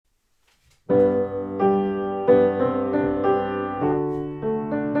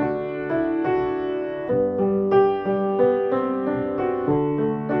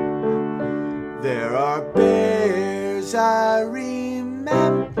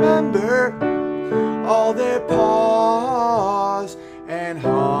remember all their paws and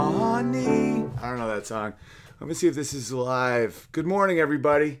honey. I don't know that song. Let me see if this is live. Good morning,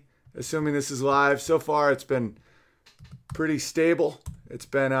 everybody. Assuming this is live. So far, it's been pretty stable. It's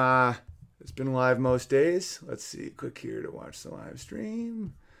been live most days. Let's see. Click here to watch the live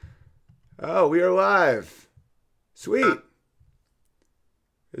stream. Oh, we are live. Sweet.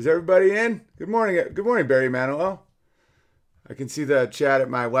 Is everybody in? Good morning. Good morning, Barry Manilow. I can see the chat at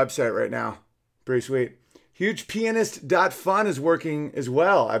my website right now. Pretty sweet. HugePianist.fun is working as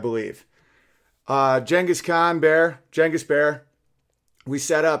well, I believe. Genghis Bear, he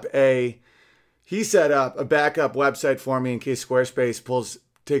set up a backup website for me in case Squarespace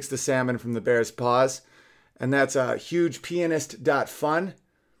takes the salmon from the bear's paws. And that's HugePianist.fun.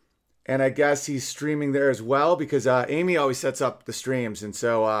 And I guess he's streaming there as well because Amy always sets up the streams. And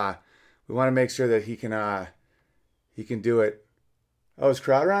so we want to make sure that he can do it. Oh, is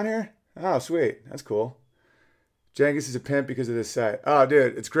Crowder on here? Oh, sweet. That's cool. Genghis is a pimp because of this site. Oh,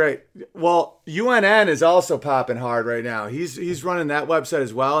 dude, it's great. Well, UNN is also popping hard right now. He's running that website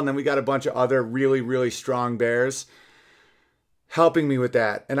as well. And then we got a bunch of other really, really strong bears helping me with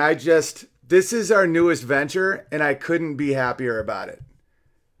that. And this is our newest venture, and I couldn't be happier about it.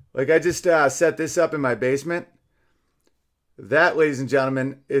 Like, I just set this up in my basement. That, ladies and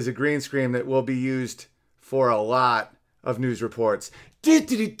gentlemen, is a green screen that will be used for a lot of news reports. And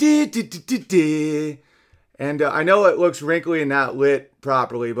I know it looks wrinkly and not lit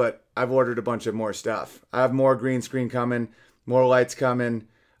properly, but I've ordered a bunch of more stuff. I have more green screen coming, more lights coming,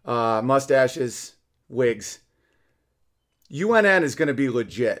 mustaches, wigs. UNN is going to be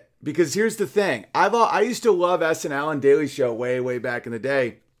legit because here's the thing. I used to love SNL and Daily Show way, way back in the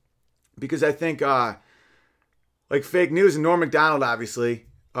day because I think like fake news and Norm Macdonald, obviously,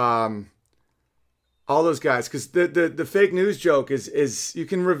 all those guys, because the fake news joke is you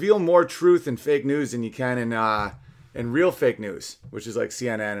can reveal more truth in fake news than you can in real fake news, which is like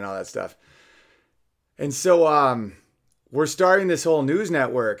CNN and all that stuff. And so we're starting this whole news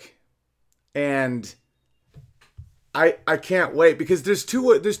network, and I can't wait because there's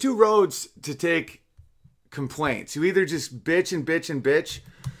two roads to take complaints. You either just bitch and bitch and bitch,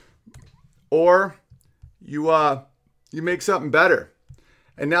 or you make something better.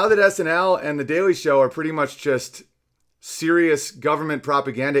 And now that SNL and The Daily Show are pretty much just serious government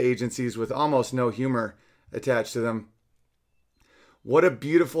propaganda agencies with almost no humor attached to them, what a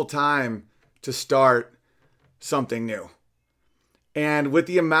beautiful time to start something new. And with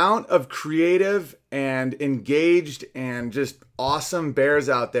the amount of creative and engaged and just awesome bears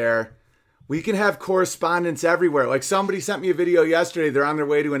out there, we can have correspondence everywhere. Like somebody sent me a video yesterday. They're on their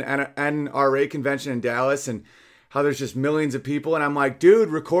way to an NRA convention in Dallas, and how there's just millions of people. And I'm like, dude,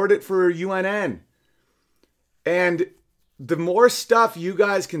 record it for UNN. And the more stuff you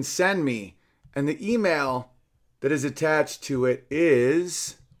guys can send me, and the email that is attached to it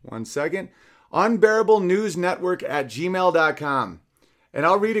is, one second, unbearablenewsnetwork@gmail.com. And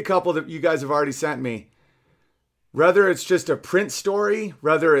I'll read a couple that you guys have already sent me. Whether it's just a print story,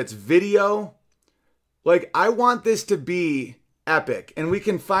 whether it's video, like I want this to be epic. And we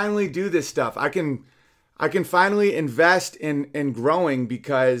can finally do this stuff. I can finally invest in growing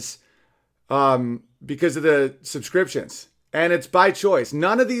because of the subscriptions. And it's by choice.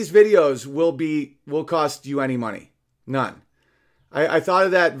 None of these videos will cost you any money. None. I thought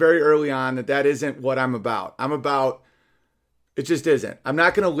of that very early on that isn't what I'm about. It just isn't. I'm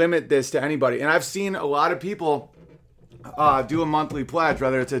not going to limit this to anybody. And I've seen a lot of people do a monthly pledge,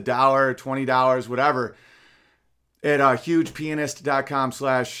 whether it's $1, $20, whatever, at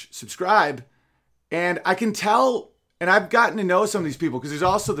hugepianist.com/subscribe. And I can tell, and I've gotten to know some of these people because there's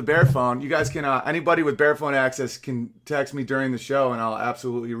also the Bear Phone. You guys can, anybody with Bear Phone access can text me during the show and I'll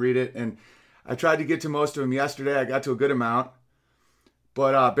absolutely read it. And I tried to get to most of them yesterday. I got to a good amount.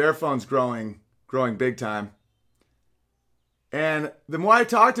 But Bear Phone's growing big time. And the more I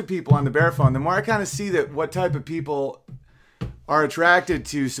talk to people on the Bear Phone, the more I kind of see that what type of people are attracted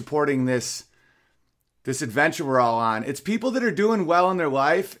to supporting this adventure we're all on. It's people that are doing well in their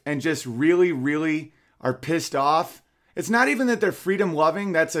life and just really, really are pissed off. It's not even that they're freedom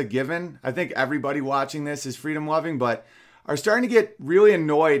loving. That's a given. I think everybody watching this is freedom loving, but are starting to get really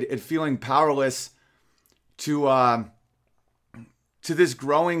annoyed at feeling powerless to this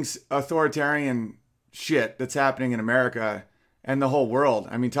growing authoritarian shit that's happening in America and the whole world.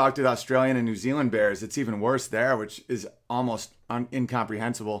 I mean, talk to the Australian and New Zealand bears. It's even worse there, which is almost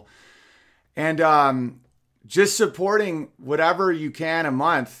incomprehensible. And just supporting whatever you can a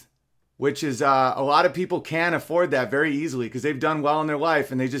month, which is a lot of people can afford that very easily because they've done well in their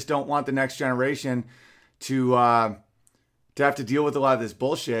life and they just don't want the next generation to have to deal with a lot of this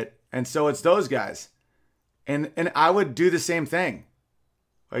bullshit. And so it's those guys. And I would do the same thing.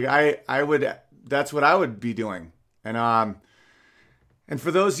 Like I would, that's what I would be doing. And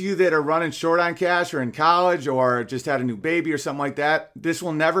for those of you that are running short on cash or in college or just had a new baby or something like that, this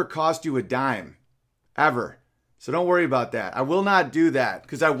will never cost you a dime, ever. So don't worry about that. I will not do that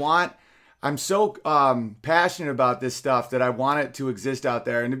because I'm so passionate about this stuff that I want it to exist out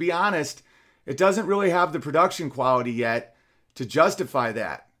there. And to be honest, it doesn't really have the production quality yet to justify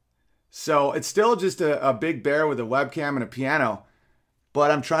that. So it's still just a big bear with a webcam and a piano,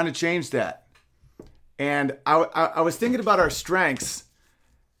 but I'm trying to change that. And I was thinking about our strengths.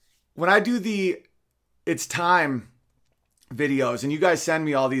 When I do the It's Time videos, and you guys send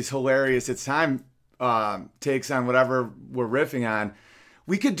me all these hilarious It's Time takes on whatever we're riffing on,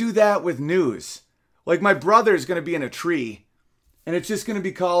 we could do that with news. Like my brother's going to be in a tree, and it's just going to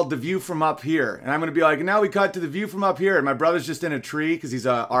be called The View From Up Here. And I'm going to be like, now we cut to The View From Up Here. And my brother's just in a tree because he's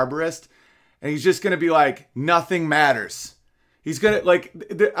an arborist. And he's just going to be like, nothing matters. He's going to, like,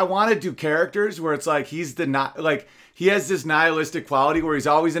 I want to do characters where it's like he has this nihilistic quality where he's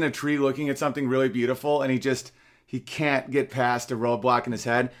always in a tree looking at something really beautiful and he can't get past a roadblock in his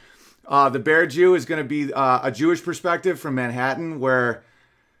head. The Bear Jew is going to be a Jewish perspective from Manhattan where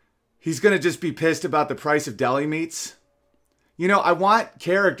he's going to just be pissed about the price of deli meats. You know, I want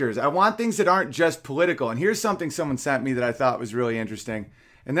characters. I want things that aren't just political. And here's something someone sent me that I thought was really interesting.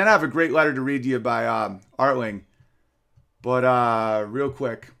 And then I have a great letter to read to you by Artling. But real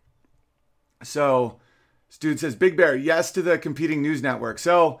quick. So this dude says, Big Bear, yes to the competing news network.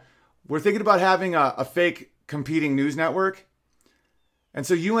 So we're thinking about having a fake competing news network. And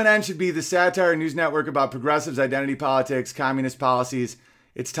so UNN should be the satire news network about progressives, identity politics, communist policies.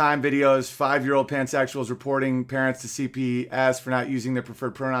 It's Time videos, 5-year-old pansexuals reporting parents to CPS for not using their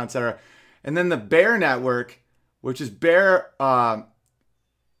preferred pronoun, etc. And then the Bear Network, which is Bear, BNN,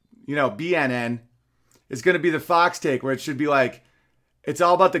 is going to be the Fox take, where it should be like, it's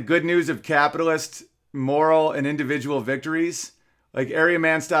all about the good news of capitalist, moral, and individual victories. Like area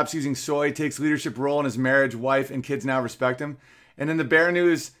man stops using soy, takes leadership role in his marriage, wife, and kids now respect him. And then the Bear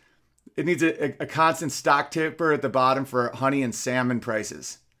News, it needs a constant stock tipper at the bottom for honey and salmon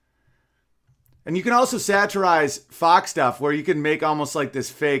prices. And you can also satirize Fox stuff where you can make almost like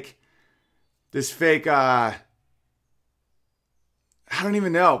this fake, I don't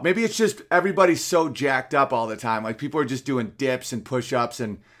even know. Maybe it's just everybody's so jacked up all the time. Like people are just doing dips and push-ups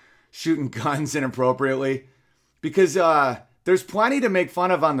and shooting guns inappropriately. Because there's plenty to make fun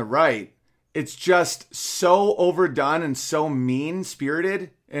of on the right. It's just so overdone and so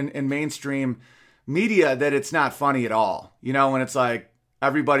mean-spirited in mainstream media that it's not funny at all. You know, when it's like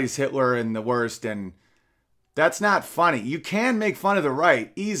everybody's Hitler and the worst, and that's not funny. You can make fun of the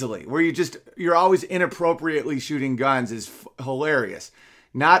right easily, where you're always inappropriately shooting guns is hilarious.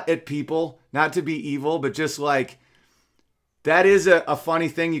 Not at people, not to be evil, but just like, that is a funny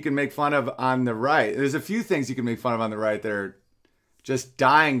thing you can make fun of on the right. There's a few things you can make fun of on the right that are just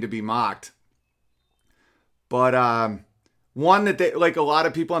dying to be mocked. But one that they, like, a lot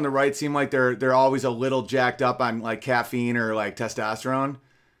of people on the right seem like they're always a little jacked up on like caffeine or like testosterone,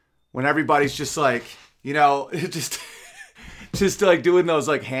 when everybody's just like, you know, just like doing those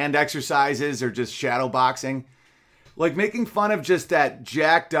like hand exercises or just shadow boxing, like making fun of just that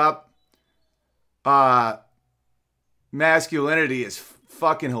jacked up masculinity is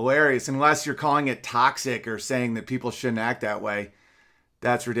fucking hilarious, unless you're calling it toxic or saying that people shouldn't act that way.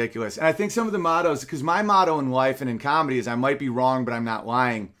 That's ridiculous. And I think some of the mottos, because my motto in life and in comedy is I might be wrong, but I'm not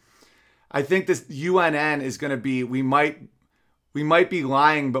lying. I think this UNN is going to be, we might be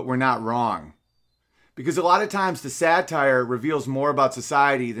lying, but we're not wrong. Because a lot of times the satire reveals more about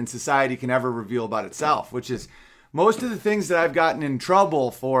society than society can ever reveal about itself, which is most of the things that I've gotten in trouble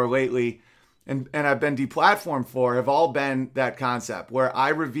for lately and I've been deplatformed for have all been that concept, where I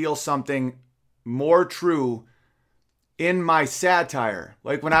reveal something more true in my satire.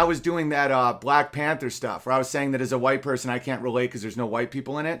 Like when I was doing that Black Panther stuff, where I was saying that as a white person I can't relate because there's no white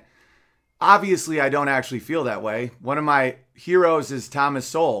people in it. Obviously, I don't actually feel that way. One of my heroes is Thomas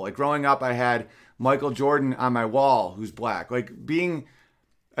Sowell. Like growing up, I had Michael Jordan on my wall who's black. Like being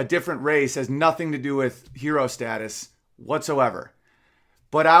a different race has nothing to do with hero status whatsoever.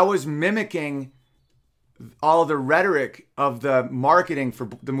 But I was mimicking all the rhetoric of the marketing for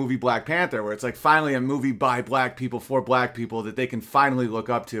the movie Black Panther, where it's like finally a movie by black people for black people that they can finally look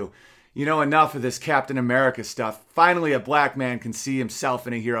up to. You know, enough of this Captain America stuff. Finally, a black man can see himself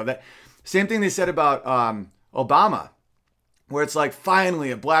in a hero. That same thing they said about Obama, where it's like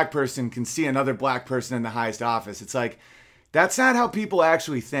finally a black person can see another black person in the highest office. It's like, that's not how people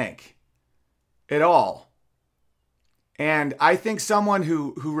actually think at all. And I think someone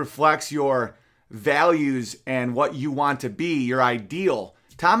who reflects your values and what you want to be, your ideal.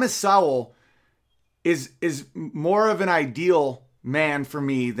 Thomas Sowell is more of an ideal man for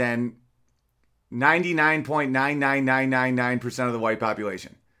me than 99.99999% of the white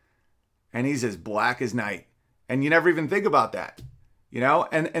population. And he's as black as night. And you never even think about that,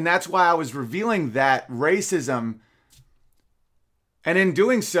 And that's why I was revealing that racism. And in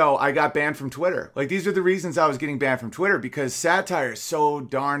doing so, I got banned from Twitter. Like, these are the reasons I was getting banned from Twitter, because satire is so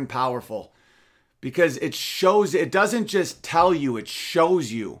darn powerful. Because it doesn't just tell you, it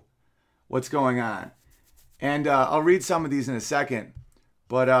shows you what's going on. And I'll read some of these in a second.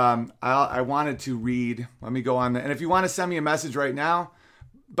 But I wanted to read, let me go on. And if you want to send me a message right now,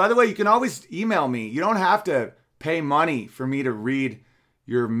 by the way, you can always email me. You don't have to pay money for me to read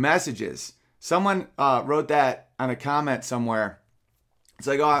your messages. Someone wrote that on a comment somewhere. It's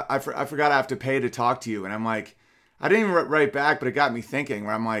like, oh, I forgot I have to pay to talk to you. And I'm like, I didn't even write back, but it got me thinking,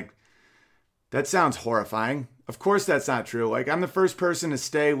 where I'm like, that sounds horrifying. Of course that's not true. Like, I'm the first person to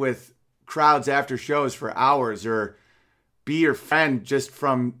stay with crowds after shows for hours, or be your friend just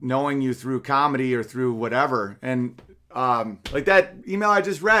from knowing you through comedy or through whatever. And like that email I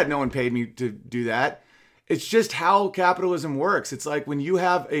just read, no one paid me to do that. It's just how capitalism works. It's like when you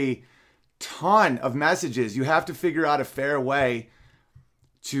have a ton of messages, you have to figure out a fair way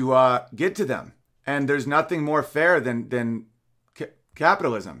to get to them. And there's nothing more fair than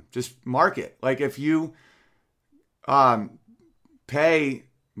capitalism. Just market. Like, if you pay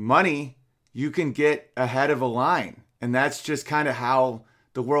money, you can get ahead of a line. And that's just kind of how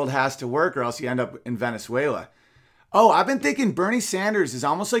the world has to work, or else you end up in Venezuela. Oh, I've been thinking Bernie Sanders is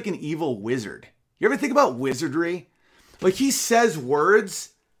almost like an evil wizard. You ever think about wizardry? Like, he says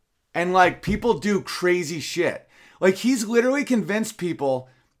words and like people do crazy shit. Like, he's literally convinced people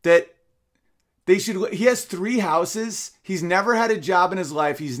that he has 3 houses. He's never had a job in his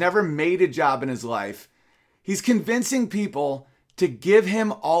life. He's never made a job in his life. He's convincing people to give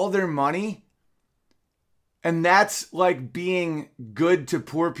him all their money. And that's like being good to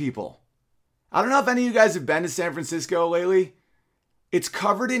poor people. I don't know if any of you guys have been to San Francisco lately. It's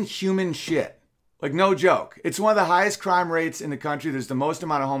covered in human shit. Like, no joke. It's one of the highest crime rates in the country. There's the most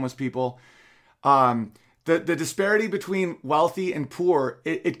amount of homeless people. The disparity between wealthy and poor,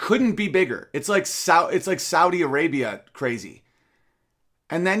 it couldn't be bigger. It's like Saudi Arabia crazy.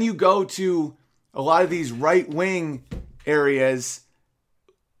 And then you go to a lot of these right-wing areas,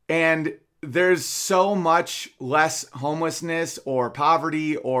 and there's so much less homelessness or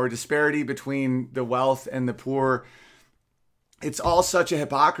poverty or disparity between the wealth and the poor. It's all such a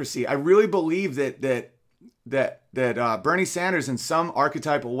hypocrisy. I really believe that Bernie Sanders, in some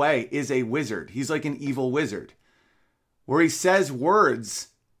archetypal way, is a wizard. He's like an evil wizard, where he says words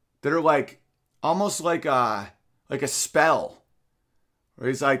that are like almost like a spell. Where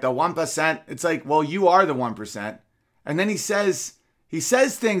he's like, the 1%. It's like, well, you are the 1%. And then he says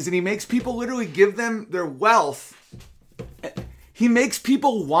things, and he makes people literally give them their wealth. He makes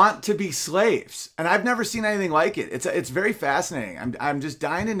people want to be slaves. And I've never seen anything like it. It's very fascinating. I'm just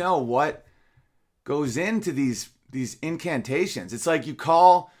dying to know what goes into these incantations. It's like you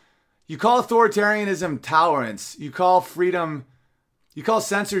call authoritarianism tolerance. You call freedom, you call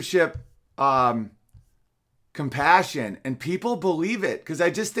censorship compassion, and people believe it, because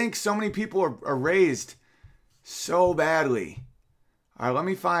I just think so many people are raised so badly. All right, let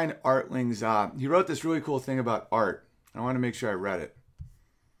me find Artling's. He wrote this really cool thing about art. I want to make sure I read it.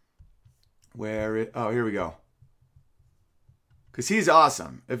 Here we go. Because he's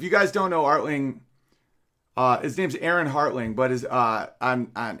awesome. If you guys don't know Artling, his name's Aaron Hartling, but his on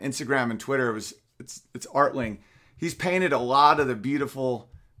Instagram and Twitter it's Artling. He's painted a lot of the beautiful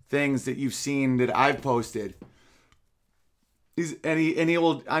things that you've seen that I've posted. He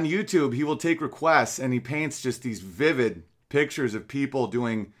will on YouTube, he will take requests, and he paints just these vivid pictures of people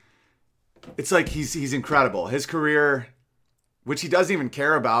doing. It's like he's incredible. His career, which he doesn't even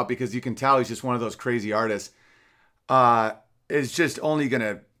care about, because you can tell he's just one of those crazy artists, is just only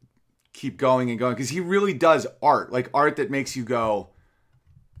gonna keep going and going, because he really does art, like art that makes you go,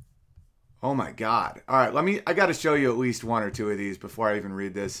 oh my God. All right, I got to show you at least one or two of these before I even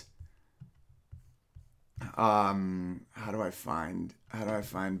read this. How do I find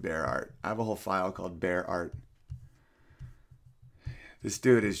bear art? I have a whole file called bear art. This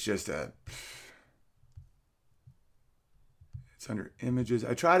dude is just it's under images.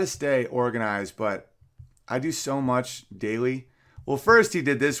 I try to stay organized, but I do so much daily. Well, first he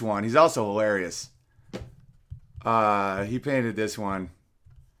did this one. He's also hilarious. He painted this one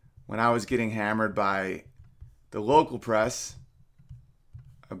when I was getting hammered by the local press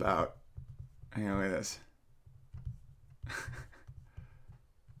about, look at this.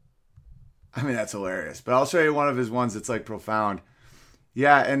 I mean, that's hilarious. But I'll show you one of his ones that's like profound.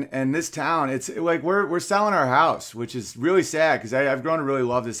 Yeah, and this town, it's like we're selling our house, which is really sad because I've grown to really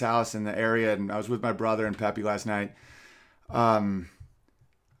love this house in the area, and I was with my brother and Peppy last night. I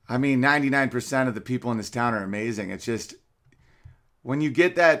mean, 99% of the people in this town are amazing. It's just when you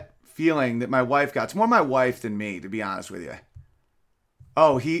get that feeling that my wife got, it's more my wife than me, to be honest with you.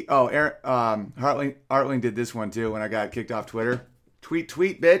 Aaron, Artling did this one too when I got kicked off Twitter. Tweet,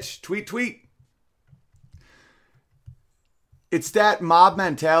 bitch. Tweet. It's that mob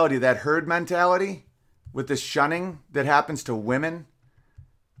mentality, that herd mentality with the shunning that happens to women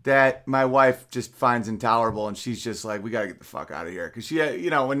that my wife just finds intolerable. And she's just like, we got to get the fuck out of here. Because she,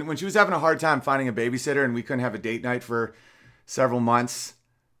 when she was having a hard time finding a babysitter and we couldn't have a date night for several months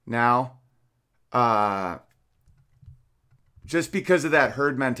now, just because of that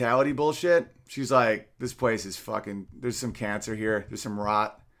herd mentality bullshit, she's like, this place is fucking, there's some cancer here. There's some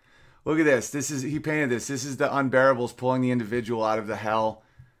rot. Look at this. He painted this. This is the unbearables pulling the individual out of the hell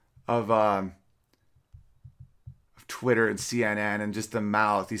of Twitter and CNN and just the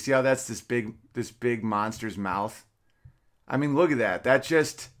mouth. You see how that's this big monster's mouth? I mean, look at that.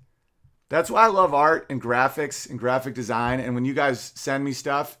 That's why I love art and graphics and graphic design. And when you guys send me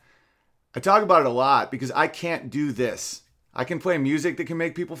stuff, I talk about it a lot because I can't do this. I can play music that can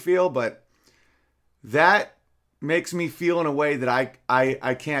make people feel, but that makes me feel in a way that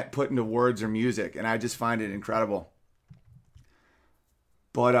I can't put into words or music, and I just find it incredible.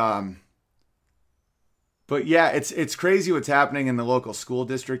 But yeah, it's crazy what's happening in the local school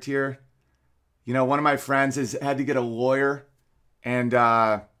district here. You know, one of my friends has had to get a lawyer, and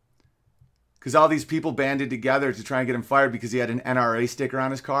because all these people banded together to try and get him fired because he had an NRA sticker on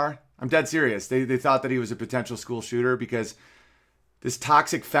his car. I'm dead serious. They thought that he was a potential school shooter because this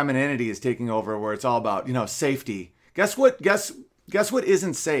toxic femininity is taking over where it's all about, safety. Guess what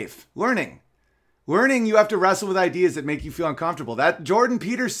isn't safe? Learning, you have to wrestle with ideas that make you feel uncomfortable. That Jordan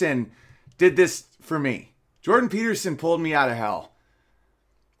Peterson did this for me. Jordan Peterson pulled me out of hell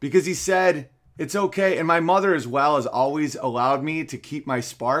because he said it's okay. And my mother as well has always allowed me to keep my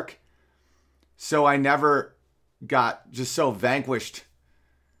spark. So I never got just so vanquished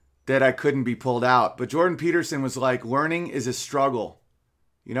that I couldn't be pulled out. But Jordan Peterson was like, learning is a struggle.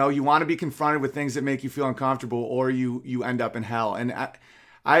 You want to be confronted with things that make you feel uncomfortable or you end up in hell. And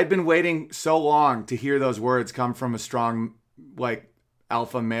I had been waiting so long to hear those words come from a strong, like,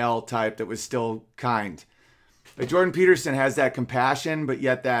 alpha male type that was still kind. Like Jordan Peterson has that compassion, but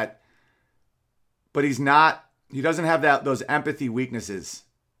yet but he doesn't have those empathy weaknesses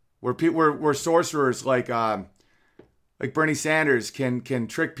where sorcerers like Bernie Sanders can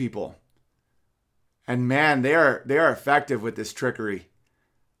trick people. And man, they are effective with this trickery.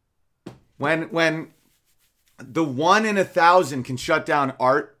 When the 1 in 1,000 can shut down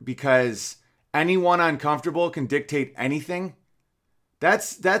art because anyone uncomfortable can dictate anything,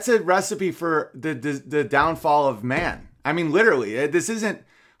 that's a recipe for the downfall of man. I mean, literally, this isn't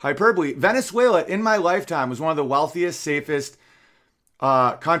hyperbole. Venezuela, in my lifetime, was one of the wealthiest, safest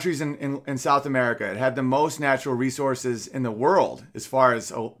countries in South America. It had the most natural resources in the world as far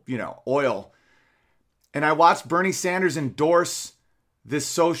as, oil. And I watched Bernie Sanders endorse this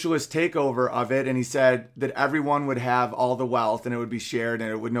socialist takeover of it. And he said that everyone would have all the wealth and it would be shared and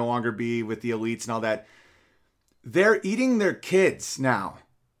it would no longer be with the elites and all that. They're eating their kids now.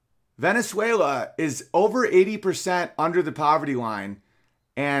 Venezuela is over 80% under the poverty line.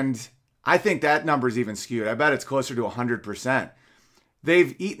 And I think that number is even skewed. I bet it's closer to 100%.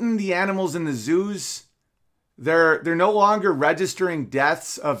 They've eaten the animals in the zoos. They're no longer registering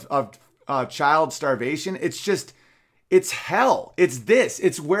deaths of child starvation. It's hell.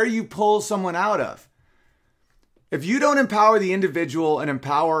 It's where you pull someone out of. If you don't empower the individual and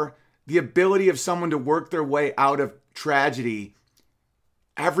empower the ability of someone to work their way out of tragedy,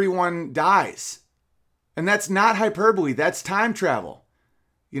 everyone dies. And that's not hyperbole. That's time travel.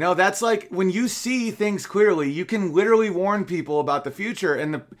 That's like when you see things clearly, you can literally warn people about the future.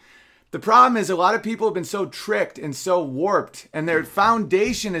 And the problem is a lot of people have been so tricked and so warped, and their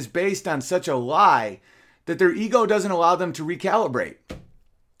foundation is based on such a lie that their ego doesn't allow them to recalibrate.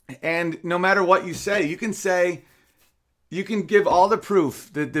 And no matter what you can give all the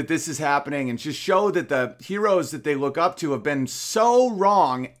proof that this is happening and just show that the heroes that they look up to have been so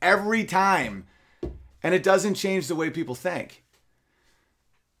wrong every time. And it doesn't change the way people think.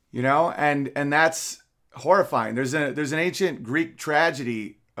 And that's horrifying. There's an ancient Greek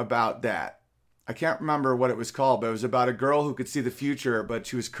tragedy about that. I can't remember what it was called, but it was about a girl who could see the future, but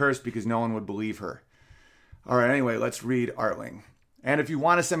she was cursed because no one would believe her. All right, anyway, let's read Artling. And if you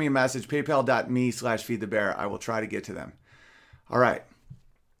want to send me a message, paypal.me/feedthebear. I will try to get to them. All right.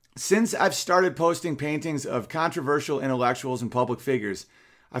 Since I've started posting paintings of controversial intellectuals and public figures,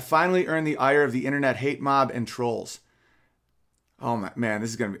 I finally earned the ire of the internet hate mob and trolls. Oh man, this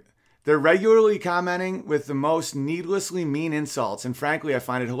is going to be... They're regularly commenting with the most needlessly mean insults, and frankly, I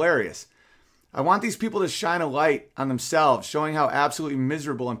find it hilarious. I want these people to shine a light on themselves, showing how absolutely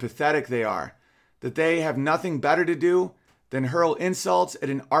miserable and pathetic they are, that they have nothing better to do than hurl insults at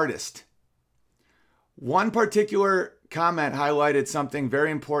an artist. One particular comment highlighted something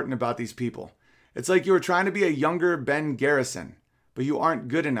very important about these people. It's like you were trying to be a younger Ben Garrison, but you aren't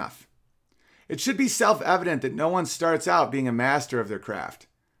good enough. It should be self-evident that no one starts out being a master of their craft.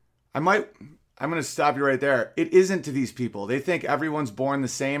 I'm going to stop you right there. It isn't to these people. They think everyone's born the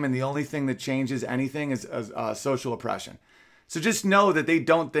same, and the only thing that changes anything is social oppression. So just know that they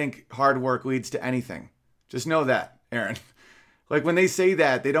don't think hard work leads to anything. Just know that, Aaron. Like when they say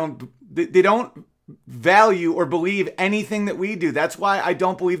that, they don't value or believe anything that we do. That's why I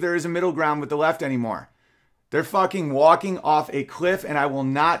don't believe there is a middle ground with the left anymore. They're fucking walking off a cliff, and I will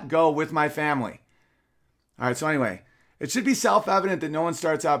not go with my family. All right, so anyway, it should be self-evident that no one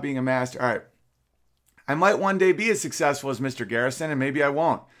starts out being a master. All right, I might one day be as successful as Mr. Garrison, and maybe I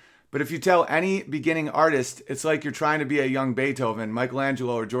won't. But if you tell any beginning artist it's like you're trying to be a young Beethoven,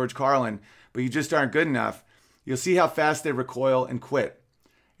 Michelangelo, or George Carlin, but you just aren't good enough, you'll see how fast they recoil and quit.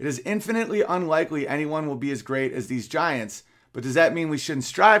 It is infinitely unlikely anyone will be as great as these giants, but does that mean we shouldn't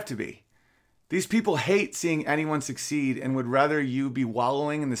strive to be? These people hate seeing anyone succeed and would rather you be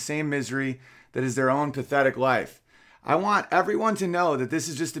wallowing in the same misery that is their own pathetic life. I want everyone to know that this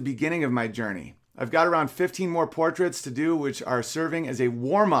is just the beginning of my journey. I've got around 15 more portraits to do, which are serving as a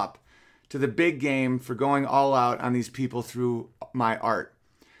warm-up to the big game for going all out on these people through my art.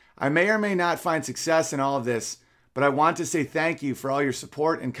 I may or may not find success in all of this, but I want to say thank you for all your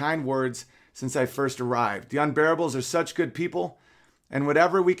support and kind words since I first arrived. The Unbearables are such good people, and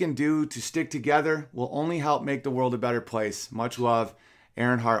whatever we can do to stick together will only help make the world a better place. Much love,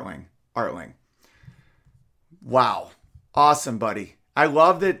 Aaron Artling. Wow. Awesome, buddy. I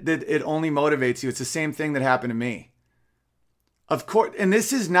love that it only motivates you. It's the same thing that happened to me. Of course, and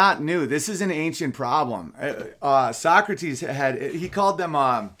this is not new. This is an ancient problem. Socrates he called them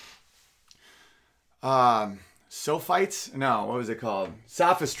sophites? No, what was it called?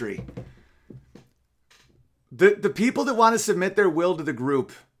 Sophistry. The people that want to submit their will to the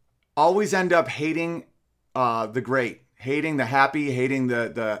group always end up hating the great, hating the happy, hating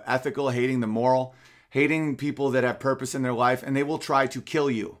the ethical, hating the moral, hating people that have purpose in their life, and they will try to kill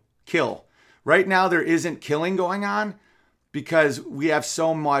you. Kill. Right now, there isn't killing going on because we have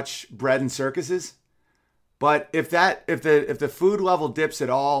so much bread and circuses. But if the food level dips at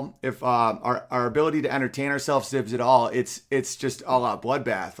all, if our ability to entertain ourselves dips at all, it's just all out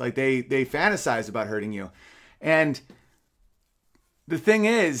bloodbath. Like they fantasize about hurting you. And the thing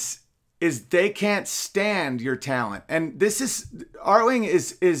is they can't stand your talent. And Artling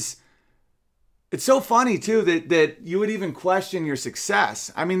is it's so funny too that you would even question your success.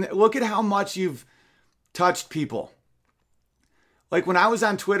 I mean, look at how much you've touched people. Like when I was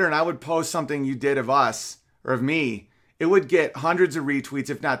on Twitter and I would post something you did of us or of me, it would get hundreds of retweets,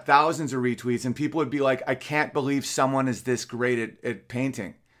 if not thousands of retweets. And people would be like, I can't believe someone is this great at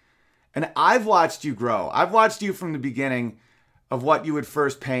painting. And I've watched you grow. I've watched you from the beginning of what you would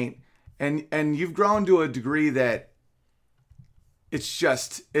first paint. And you've grown to a degree that it's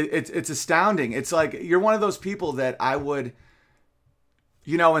just, it's astounding. It's like, you're one of those people that I would,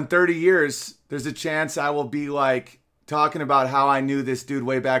 in 30 years, there's a chance I will be like talking about how I knew this dude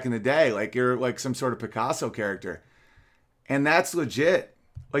way back in the day. Like you're like some sort of Picasso character. And that's legit.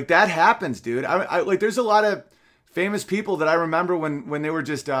 Like that happens, dude. I like, there's a lot of famous people that I remember when they were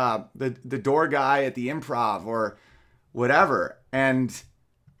just the door guy at the Improv or whatever. And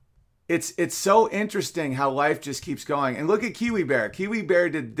it's so interesting how life just keeps going. And look at Kiwi Bear. Kiwi Bear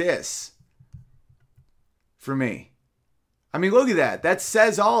did this for me. I mean, look at that. That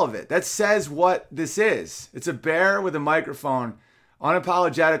says all of it. That says what this is. It's a bear with a microphone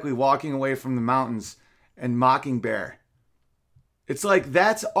unapologetically walking away from the mountains and mocking bear. It's like,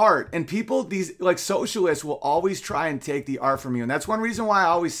 that's art. And people, these like socialists will always try and take the art from you. And that's one reason why I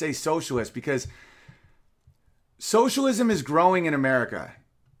always say socialist, because socialism is growing in America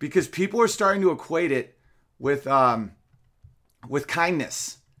because people are starting to equate it with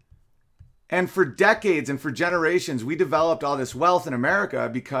kindness. And for decades and for generations, we developed all this wealth in America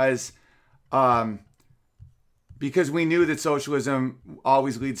because we knew that socialism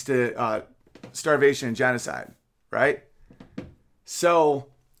always leads to starvation and genocide, right? So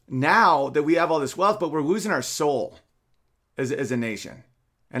now that we have all this wealth, but we're losing our soul. as a nation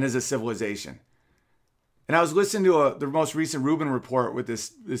and as a civilization. And I was listening to the most recent Rubin report with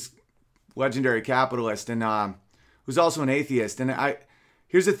this legendary capitalist, and who's also an atheist. And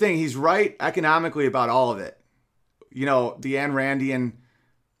here's the thing: he's right economically about all of it. You know, the Ayn Randian,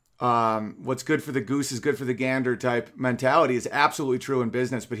 what's good for the goose is good for the gander type mentality is absolutely true in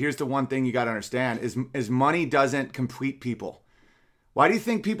business. But here's the one thing you got to understand: is money doesn't complete people. Why do you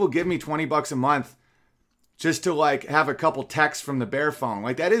think people give me $20 a month just to like have a couple texts from the bear phone?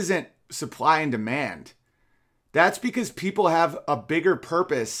 Like, that isn't supply and demand. That's because people have a bigger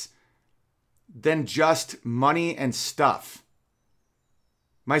purpose than just money and stuff.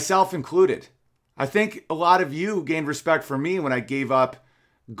 Myself included. I think a lot of you gained respect for me when I gave up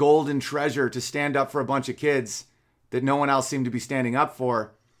golden treasure to stand up for a bunch of kids that no one else seemed to be standing up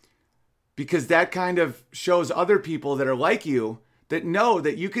for. Because that kind of shows other people that are like you that know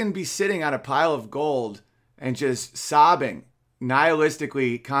that you can be sitting on a pile of gold and just sobbing,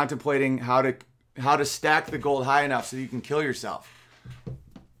 nihilistically contemplating how to stack the gold high enough so you can kill yourself.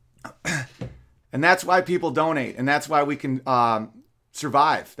 And that's why people donate. And that's why we can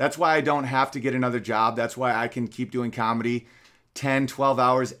survive. That's why I don't have to get another job. That's why I can keep doing comedy 10, 12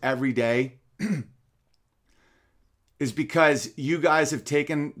 hours every day. Is because you guys have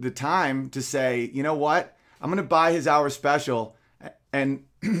taken the time to say, you know what? I'm going to buy his hour special and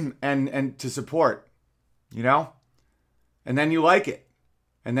to support, you know? And then you like it.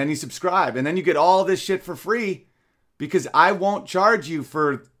 And then you subscribe. And then you get all this shit for free because I won't charge you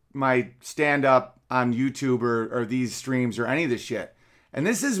for my stand-up on YouTube or these streams or any of this shit. And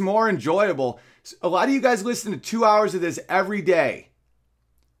this is more enjoyable. A lot of you guys listen to 2 hours of this every day.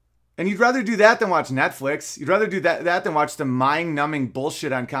 And you'd rather do that than watch Netflix. You'd rather do that than watch the mind-numbing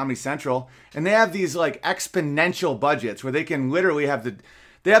bullshit on Comedy Central. And they have these like exponential budgets where they can literally have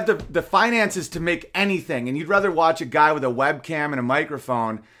the finances to make anything. And you'd rather watch a guy with a webcam and a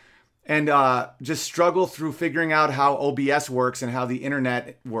microphone and just struggle through figuring out how OBS works and how the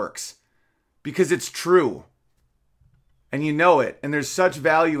internet works. Because it's true. And you know it. And there's such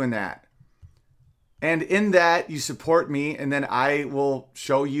value in that. And in that, you support me, and then I will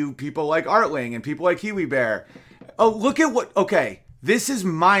show you people like Artling and people like Kiwi Bear. Oh, look at what... Okay, this is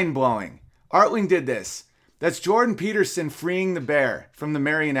mind-blowing. Artling did this. That's Jordan Peterson freeing the bear from the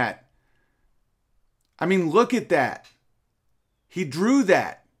marionette. I mean, look at that. He drew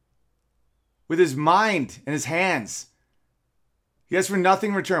that with his mind and his hands. He asked for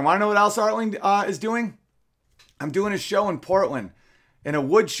nothing in return. Want to know what else Artling is doing? I'm doing a show in Portland in a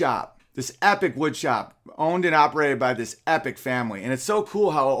wood shop. This epic wood shop owned and operated by this epic family. And it's so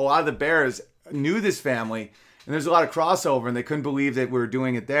cool how a lot of the bears knew this family. And there's a lot of crossover and they couldn't believe that we were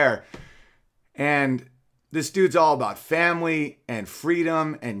doing it there. And this dude's all about family and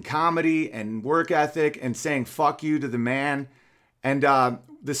freedom and comedy and work ethic and saying fuck you to the man. And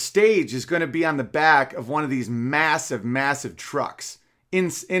the stage is going to be on the back of one of these massive, massive trucks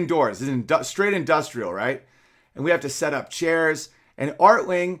indoors. It's straight industrial, right? And we have to set up chairs. And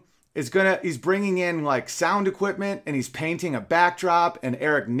Artling he's bringing in like sound equipment and he's painting a backdrop, and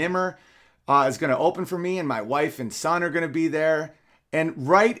Eric Nimmer is going to open for me, and my wife and son are going to be there. And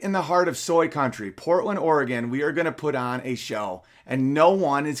right in the heart of soy country, Portland, Oregon, we are going to put on a show and no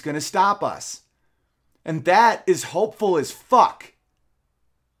one is going to stop us. And that is hopeful as fuck.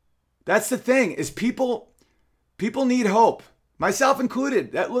 That's the thing, is people need hope, myself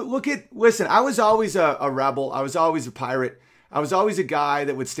included. Listen, I was always a rebel. I was always a pirate. I was always a guy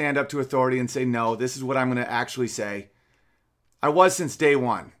that would stand up to authority and say, no, this is what I'm going to actually say. I was since day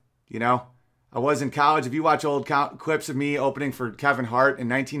one, you know? I was in college. If you watch old clips of me opening for Kevin Hart in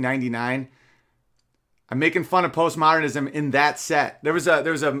 1999, I'm making fun of postmodernism in that set. There was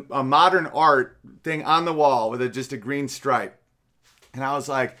a modern art thing on the wall with just a green stripe. And I was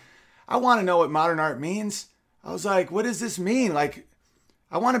like, I want to know what modern art means. I was like, what does this mean? Like,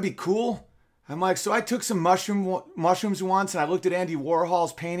 I want to be cool. I'm like, so I took some mushrooms once and I looked at Andy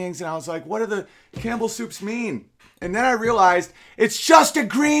Warhol's paintings and I was like, what do the Campbell soups mean? And then I realized it's just a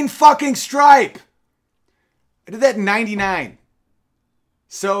green fucking stripe. I did that in 99.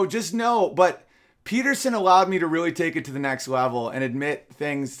 So just know, but Peterson allowed me to really take it to the next level and admit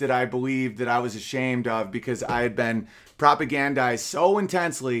things that I believed that I was ashamed of because I had been propagandized so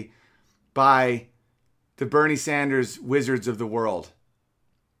intensely by the Bernie Sanders wizards of the world,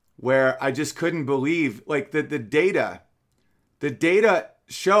 where I just couldn't believe, like the data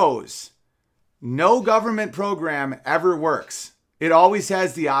shows no government program ever works. It always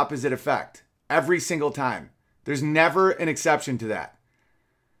has the opposite effect every single time. There's never an exception to that.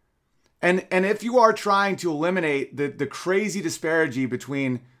 And if you are trying to eliminate the crazy disparity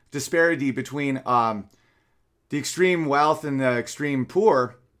between the extreme wealth and the extreme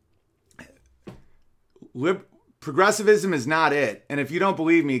poor, progressivism is not it. And if you don't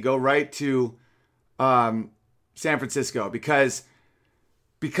believe me, go right to San Francisco, because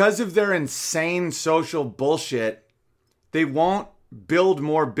of their insane social bullshit, they won't build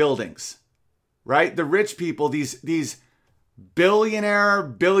more buildings, right? The rich people, these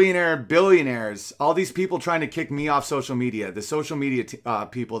billionaires, all these people trying to kick me off social media, the social media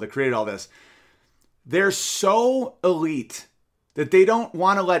people that created all this, they're so elite that they don't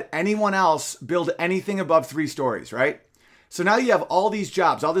want to let anyone else build anything above 3 stories, right? So now you have all these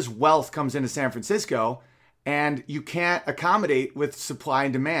jobs, all this wealth comes into San Francisco, and you can't accommodate with supply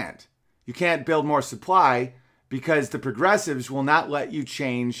and demand. You can't build more supply because the progressives will not let you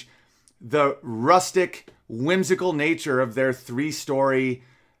change the rustic, whimsical nature of their 3-story,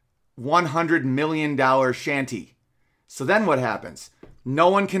 $100 million shanty. So then what happens? No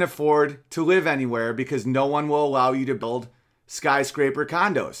one can afford to live anywhere because no one will allow you to build skyscraper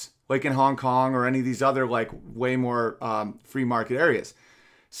condos like in Hong Kong or any of these other like way more free market areas.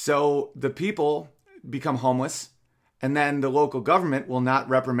 So the people become homeless, and then the local government will not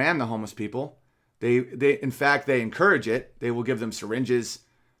reprimand the homeless people. They in fact, they encourage it. They will give them syringes.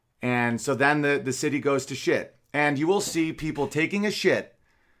 And so then the city goes to shit. And you will see people taking a shit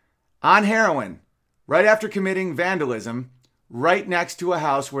on heroin right after committing vandalism right next to a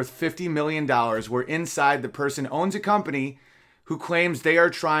house worth $50 million, where inside the person owns a company who claims they are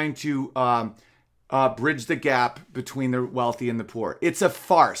trying to bridge the gap between the wealthy and the poor. It's a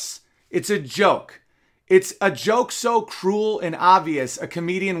farce. It's a joke. It's a joke so cruel and obvious, a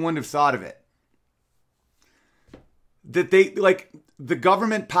comedian wouldn't have thought of it. That they, like, the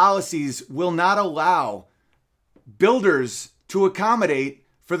government policies will not allow builders to accommodate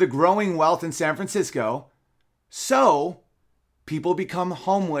for the growing wealth in San Francisco. So people become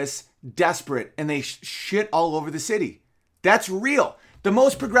homeless, desperate, and they shit all over the city. That's real. The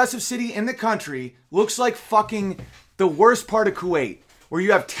most progressive city in the country looks like fucking the worst part of Kuwait, where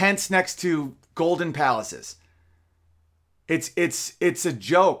you have tents next to golden palaces. It's a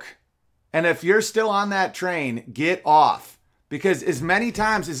joke. And if you're still on that train, get off. Because as many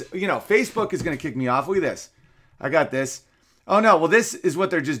times as, Facebook is going to kick me off. Look at this. I got this. Oh no, well, this is what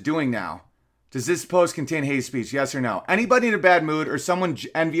they're just doing now. Does this post contain hate speech? Yes or no? Anybody in a bad mood or someone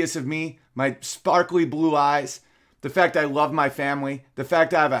envious of me, my sparkly blue eyes, the fact I love my family, the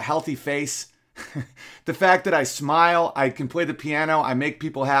fact I have a healthy face, the fact that I smile, I can play the piano, I make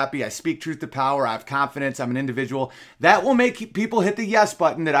people happy, I speak truth to power, I have confidence, I'm an individual, that will make people hit the yes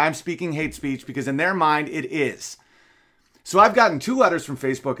button that I'm speaking hate speech, because in their mind it is. So I've gotten 2 letters from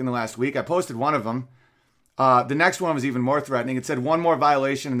Facebook in the last week. I posted one of them. The next one was even more threatening. It said 1 more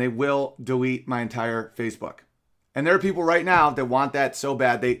violation and they will delete my entire Facebook. And there are people right now that want that so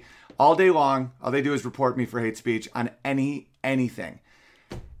bad. They all day long, all they do is report me for hate speech on anything.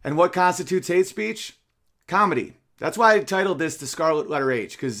 And what constitutes hate speech? Comedy. That's why I titled this The Scarlett Letter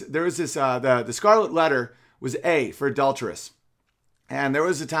H, because there was this, the Scarlet Letter was A for adulteress. And there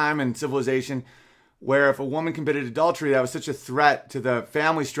was a time in civilization where if a woman committed adultery, that was such a threat to the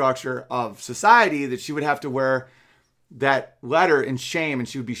family structure of society that she would have to wear that letter in shame and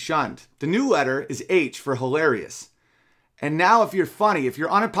she would be shunned. The new letter is H for hilarious. And now if you're funny, if you're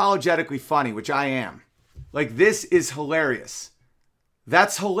unapologetically funny, which I am, like, this is hilarious.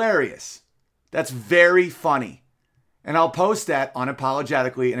 That's hilarious. That's very funny. And I'll post that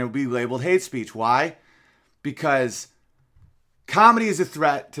unapologetically and it'll be labeled hate speech. Why? Because comedy is a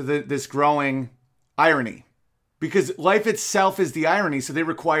threat to this growing irony. Because life itself is the irony, so they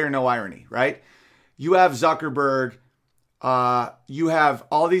require no irony, right? You have Zuckerberg, you have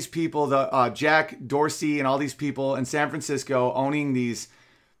all these people, Jack Dorsey and all these people in San Francisco owning these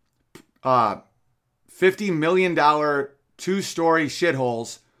 $50 million 2-story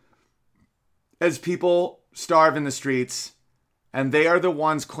shitholes as people starve in the streets, and they are the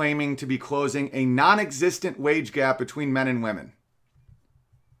ones claiming to be closing a non-existent wage gap between men and women.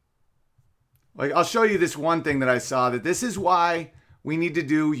 Like, I'll show you this one thing that I saw, that this is why we need to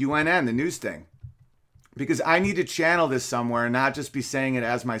do UNN, the news thing. Because I need to channel this somewhere and not just be saying it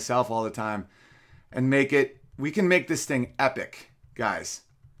as myself all the time, and we can make this thing epic, guys.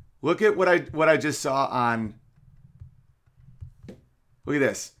 Look at what I just saw on, look at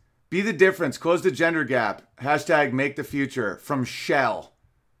this. Be the difference, close the gender gap, hashtag make the future, from Shell.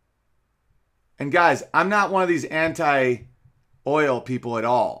 And guys, I'm not one of these anti-oil people at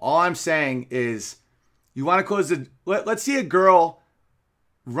all. All I'm saying is, you want to close let's see a girl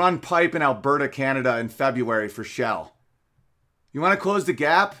run pipe in Alberta, Canada in February for Shell. You want to close the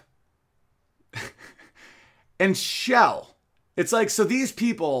gap? And Shell, It's like, so these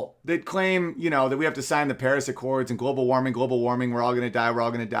people that claim, that we have to sign the Paris Accords and global warming, we're all going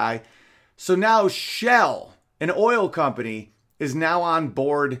to die. So now Shell, an oil company, is now on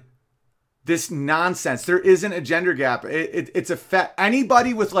board this nonsense. There isn't a gender gap. It's a fact.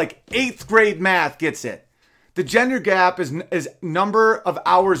 Anybody with like 8th grade math gets it. The gender gap is number of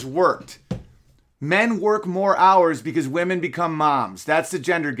hours worked. Men work more hours because women become moms. That's the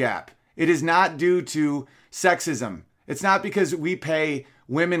gender gap. It is not due to sexism. It's not because we pay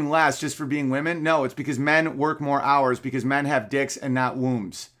women less just for being women. No, it's because men work more hours because men have dicks and not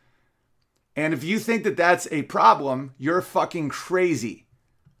wombs. And if you think that that's a problem, you're fucking crazy.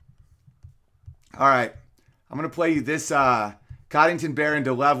 All right. I'm going to play you this. Coddington Bear and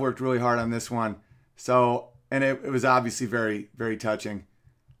DeLev worked really hard on this one. So, and it was obviously very, very touching.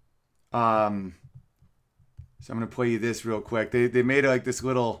 So I'm going to play you this real quick. They made like this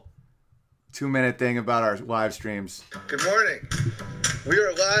little 2-minute thing about our live streams. Good morning. We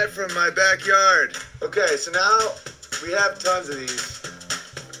are live from my backyard. Okay, so now we have tons of these.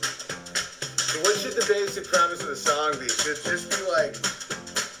 So what should the basic premise of the song be? Should it just be like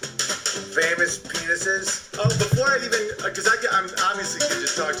famous penises? Oh, before I even, because I'm obviously can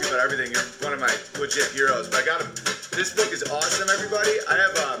just talk to you about everything. You're one of my legit heroes, but I got him. This book is awesome, everybody. I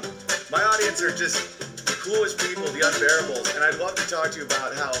have, my audience are just the coolest people, the unbearables, and I'd love to talk to you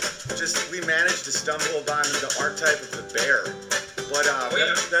about how just we managed to stumble upon the archetype of the bear. But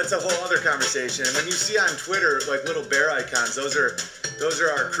that's a whole other conversation. And when you see on Twitter like little bear icons, those are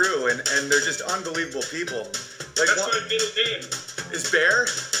our crew, and they're just unbelievable people. Like, that's my middle name. Is Bear?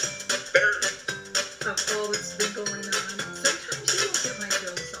 Bear. I've always been going on. Sometimes you don't get my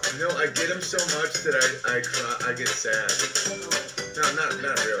jokes off. No, I get them so much that I cry, I get sad. No, not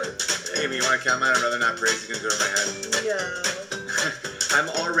really. Amy, you want to comment? I'd rather not praise. It's gonna go to my head. No. I'm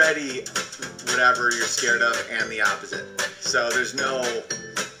already whatever you're scared of and the opposite. So there's no,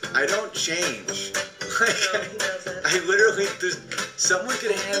 I don't change. Like, No, he doesn't. I literally, someone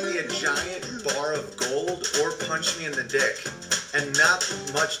could hand me a giant bar of gold or punch me in the dick, and not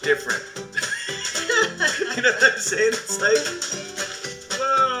much different. You know what I'm saying? It's like,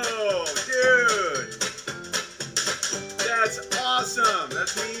 whoa, dude. That's awesome.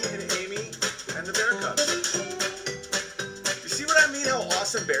 That's me and Amy and the bear cubs. You see what I mean? How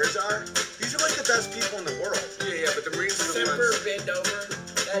awesome bears are? These are like the best people in the world. Yeah, but the Marines are the Semper ones. bend over.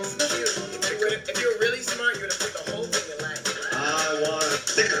 That's cute. If you were really smart, you would have put the whole thing in line. I want a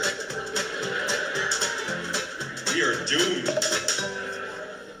thicker. We are doomed.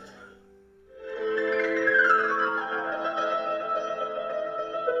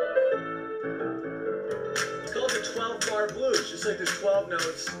 It's called the 12-bar blues, just like there's 12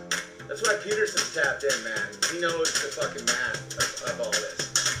 notes. That's why Peterson's tapped in, man. He knows the fucking math of all this.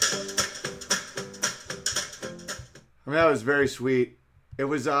 I mean, that was very sweet. It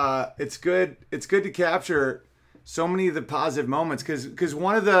was, it's good to capture so many of the positive moments because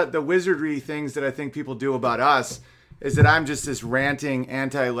one of the wizardry things that I think people do about us is that I'm just this ranting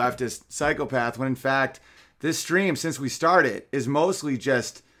anti-leftist psychopath when in fact this stream, since we started, is mostly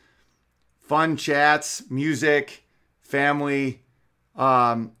just fun chats, music, family,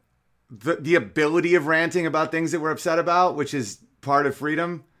 the ability of ranting about things that we're upset about, which is part of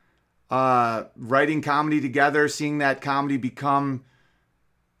freedom. Writing comedy together, seeing that comedy become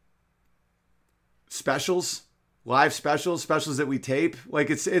specials, live specials that we tape. Like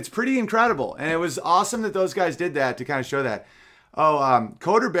it's pretty incredible. And it was awesome that those guys did that to kind of show that. Oh,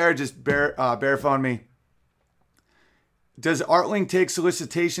 Coder Bear just bear phoned me. Does Artling take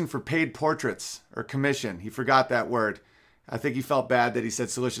solicitation for paid portraits or commission? He forgot that word. I think he felt bad that he said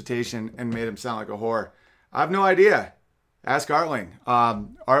solicitation and made him sound like a whore. I have no idea. Ask Artling.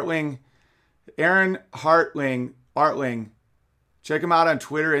 Artling, Aaron Artling. Check him out on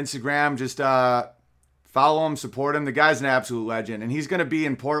Twitter, Instagram. Just follow him, support him. The guy's an absolute legend. And he's going to be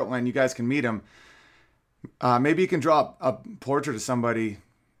in Portland. You guys can meet him. Maybe you can draw a portrait of somebody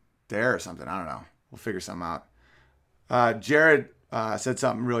there or something. I don't know. We'll figure something out. Jared said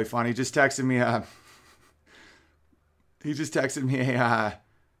something really funny. He just texted me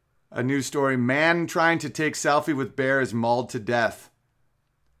a news story. Man trying to take selfie with bear is mauled to death.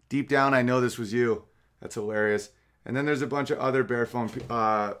 Deep down, I know this was you. That's hilarious. And then there's a bunch of other bear phone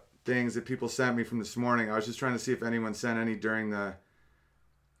things that people sent me from this morning. I was just trying to see if anyone sent any during the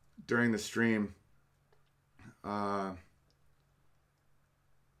stream. I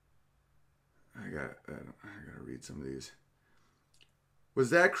gotta read some of these. Was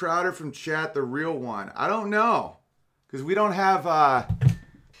that Crowder from chat the real one? I don't know, because we don't have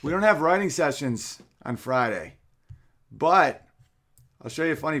writing sessions on Friday. But I'll show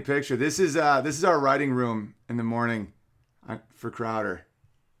you a funny picture. This is our writing room in the morning. for Crowder.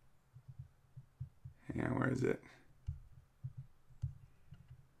 Yeah, where is it?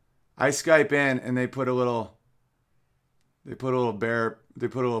 I Skype in and they put a little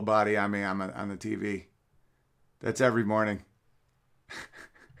body on me on the TV. That's every morning.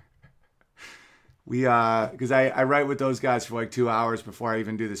 Because I write with those guys for like 2 hours before I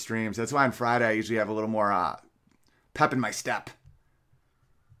even do the streams. That's why on Friday I usually have a little more pep in my step.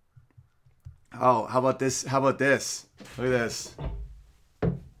 Oh, how about this? Look at this.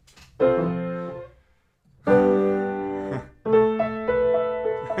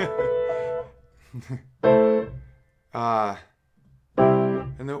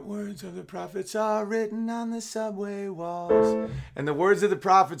 And the words of the prophets are written on the subway walls. And the words of the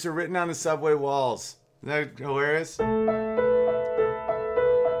prophets are written on the subway walls. Isn't that hilarious?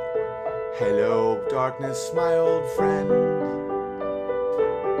 Hello, darkness, my old friend.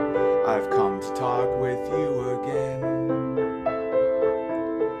 I've come to talk with you again.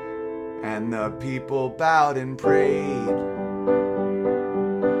 And the people bowed and prayed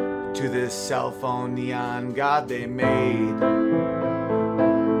to this cell phone neon god they made.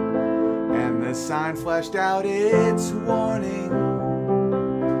 And the sign flashed out its warning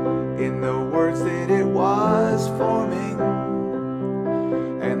in the words that it was forming.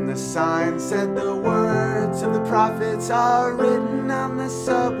 And the sign said the words of the prophets are written on the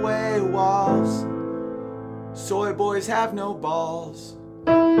subway walls. Soy boys have no balls.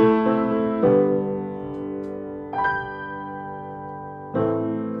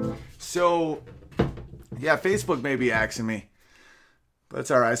 So, yeah, Facebook may be axing me. But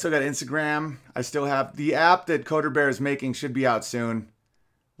it's all right. I still got Instagram. I still have the app that Coder Bear is making should be out soon.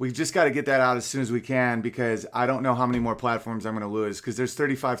 We've just got to get that out as soon as we can because I don't know how many more platforms I'm going to lose because there's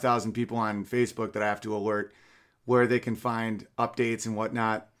 35,000 people on Facebook that I have to alert where they can find updates and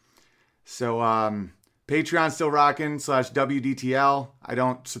whatnot. So Patreon's still rocking /WDTL. I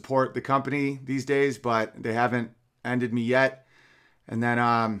don't support the company these days, but they haven't ended me yet. And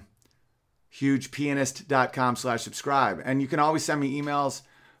then hugepianist.com/subscribe. And you can always send me emails.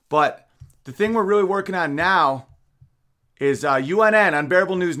 But the thing we're really working on now is UNN,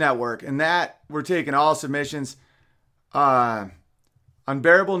 Unbearable News Network. And that we're taking all submissions.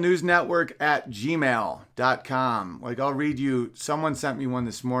 Unbearable News Network @gmail.com. Like I'll read you. Someone sent me one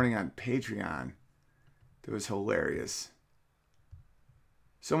this morning on Patreon. That was hilarious.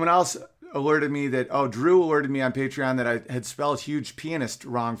 Someone else alerted me that, Drew alerted me on Patreon that I had spelled Huge Pianist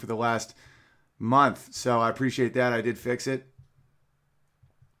wrong for the last month. So I appreciate that. I did fix it.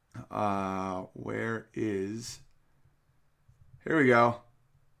 Here we go.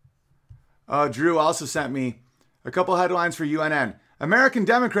 Drew also sent me a couple headlines for UNN. American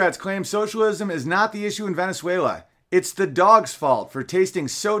Democrats claim socialism is not the issue in Venezuela. It's the dog's fault for tasting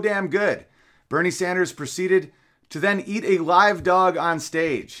so damn good. Bernie Sanders proceeded to then eat a live dog on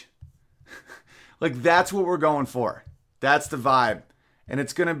stage. Like, that's what we're going for. That's the vibe. And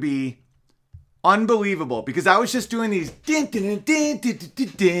it's going to be unbelievable because I was just doing these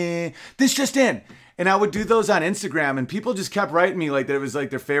this just in. And I would do those on Instagram and people just kept writing me like that it was like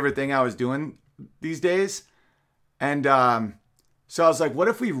their favorite thing I was doing these days. And so I was like, what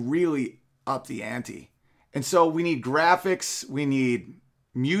if we really up the ante? And so we need graphics, we need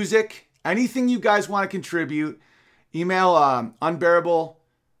music, anything you guys want to contribute. Email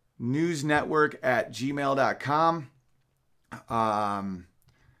unbearablenewsnetwork@gmail.com.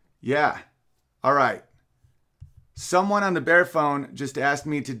 Yeah. All right. Someone on the Bear phone just asked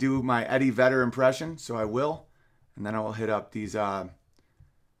me to do my Eddie Vedder impression, so I will. And then I will hit up these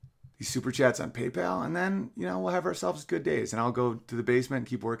super chats on PayPal, and then, we'll have ourselves good days. And I'll go to the basement and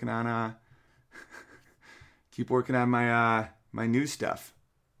keep working on my my new stuff,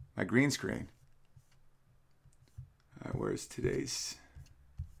 my green screen. Where's today's?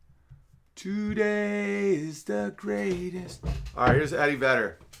 Today is the greatest. All right, here's Eddie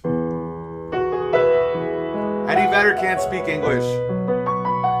Vedder. Eddie Vedder can't speak English.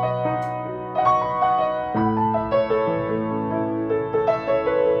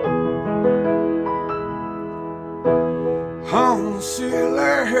 I'm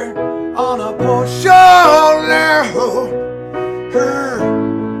sailing on a Porsche now.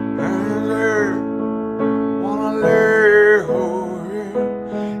 Wanna lay,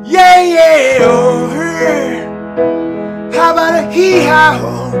 yeah, how about a hee-haw?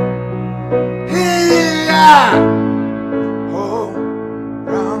 Oh,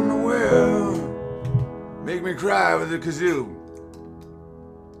 round the world, make me cry with a kazoo.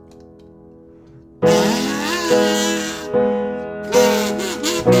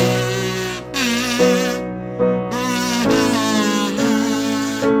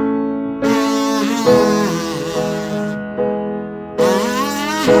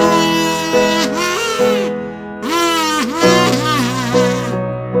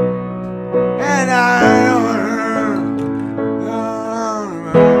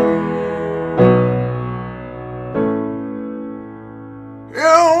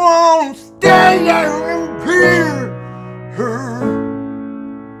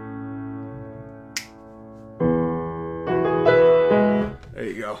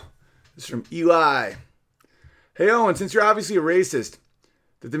 you go. This is from Eli. Hey, Owen, since you're obviously a racist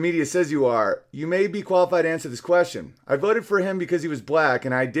that the media says you are, you may be qualified to answer this question. I voted for him because he was black,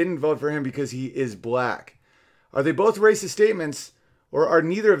 and I didn't vote for him because he is black. Are they both racist statements, or are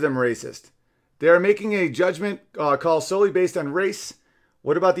neither of them racist? They are making a judgment call solely based on race.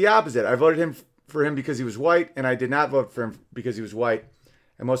 What about the opposite? I voted for him because he was white, and I did not vote for him because he was white.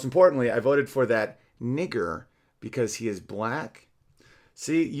 And most importantly, I voted for that nigger because he is black.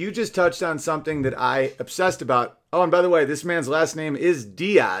 See, you just touched on something that I obsessed about. Oh, and by the way, this man's last name is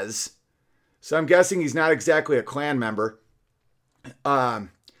Diaz. So I'm guessing he's not exactly a Klan member.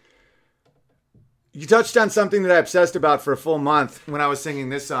 You touched on something that I obsessed about for a full month when I was singing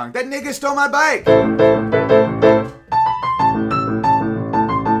this song. That nigga stole my bike!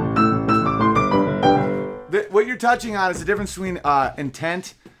 What you're touching on is the difference between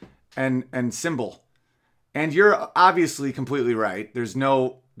intent and symbol. And you're obviously completely right. There's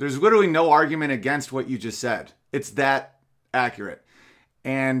literally no argument against what you just said. It's that accurate.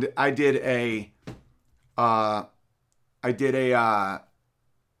 And I did a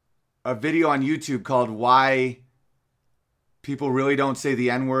video on YouTube called "Why People Really Don't Say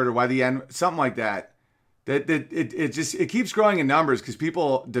the N-Word" or "Why the N," something like that. It keeps growing in numbers because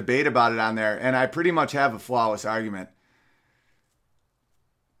people debate about it on there, and I pretty much have a flawless argument.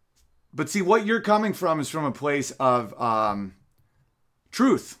 But see, what you're coming from is from a place of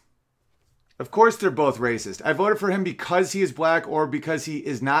truth. Of course they're both racist. I voted for him because he is black or because he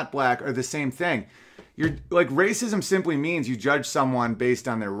is not black are the same thing. You're like, racism simply means you judge someone based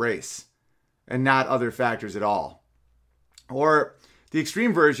on their race and not other factors at all. Or the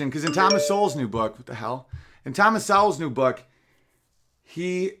extreme version, because in Thomas Sowell's new book, what the hell? In Thomas Sowell's new book,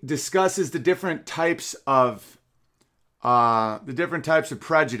 he discusses the different types of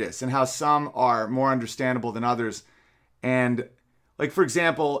prejudice and how some are more understandable than others. And like, for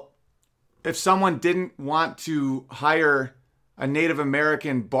example, if someone didn't want to hire a Native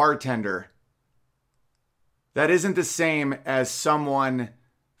American bartender, that isn't the same as someone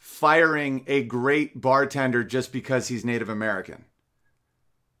firing a great bartender just because he's Native American.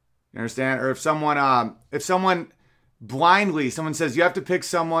 You understand? Or if someone blindly, someone says you have to pick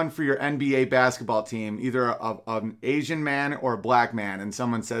someone for your NBA basketball team, either an Asian man or a black man, and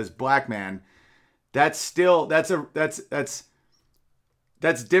someone says black man, that's different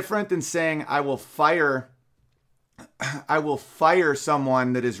than saying I will fire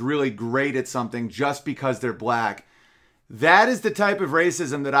someone that is really great at something just because they're black. That is the type of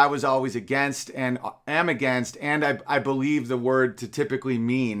racism that I was always against and am against, and I believe the word to typically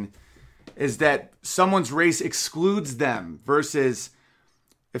mean is that someone's race excludes them, versus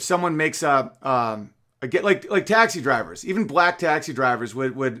if someone makes like taxi drivers, even black taxi drivers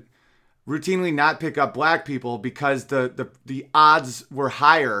would routinely not pick up black people because the odds were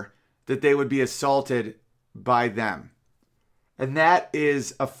higher that they would be assaulted by them. And that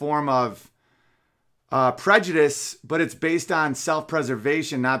is a form of prejudice, but it's based on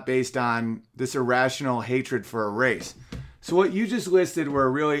self-preservation, not based on this irrational hatred for a race. So what you just listed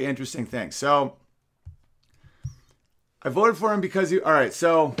were really interesting things. So I voted for him because all right,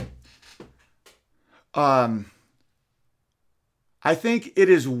 so I think it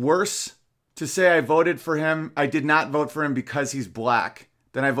is worse to say I did not vote for him because he's black,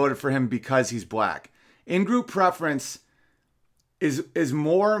 than I voted for him because he's black. In-group preference is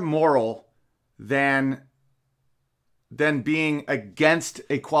more moral than being against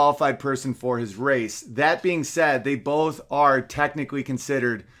a qualified person for his race. That being said, they both are technically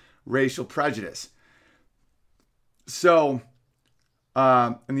considered racial prejudice. So,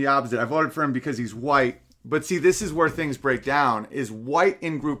 and the opposite, I voted for him because he's white. But see, this is where things break down, is white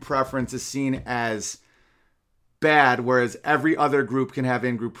in-group preference is seen as bad, whereas every other group can have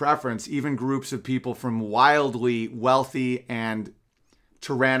in-group preference, even groups of people from wildly wealthy and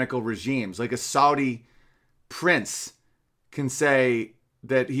tyrannical regimes. Like a Saudi prince can say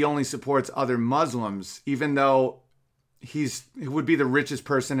that he only supports other Muslims, even though he would be the richest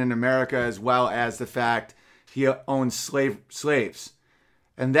person in America, as well as the fact he owns slaves.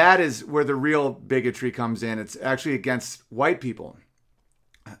 And that is where the real bigotry comes in. It's actually against white people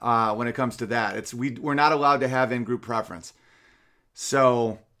when it comes to that. We're not allowed to have in-group preference.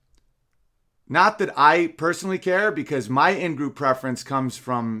 So, not that I personally care, because my in-group preference comes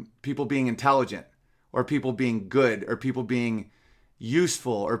from people being intelligent, or people being good, or people being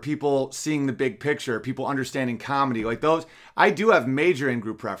useful, or people seeing the big picture, people understanding comedy. Like those, I do have major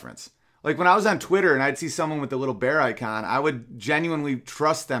in-group preference. Like when I was on Twitter and I'd see someone with the little bear icon, I would genuinely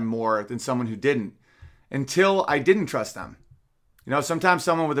trust them more than someone who didn't, until I didn't trust them. You know, sometimes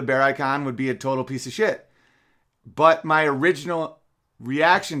someone with a bear icon would be a total piece of shit. But my original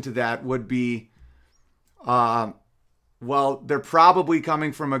reaction to that would be, well, they're probably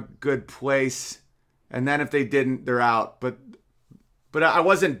coming from a good place, and then if they didn't, they're out. But I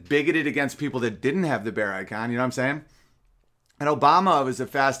wasn't bigoted against people that didn't have the bear icon, you know what I'm saying? And Obama was a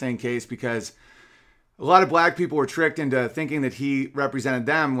fascinating case because a lot of black people were tricked into thinking that he represented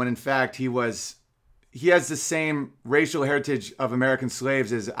them when in fact he has the same racial heritage of American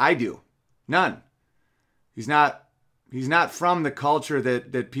slaves as I do. None. He's not from the culture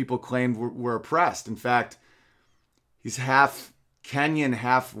that people claimed were oppressed. In fact, he's half Kenyan,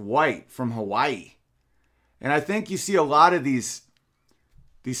 half white from Hawaii. And I think you see a lot of these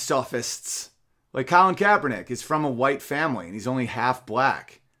sophists, like Colin Kaepernick is from a white family and he's only half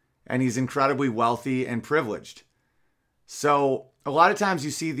black and he's incredibly wealthy and privileged. So a lot of times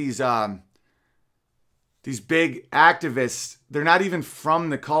you see these big activists, they're not even from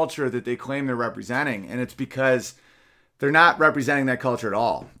the culture that they claim they're representing. And it's because they're not representing that culture at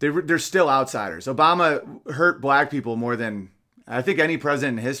all. They're still outsiders. Obama hurt black people more than I think any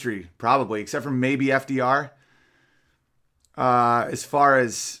president in history, probably, except for maybe FDR. As far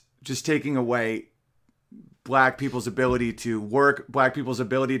as just taking away black people's ability to work, black people's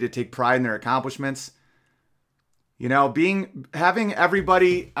ability to take pride in their accomplishments. You know, having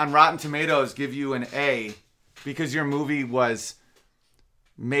everybody on Rotten Tomatoes give you an A because your movie was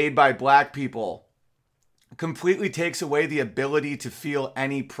made by black people completely takes away the ability to feel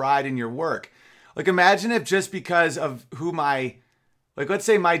any pride in your work. Like, imagine if just because of let's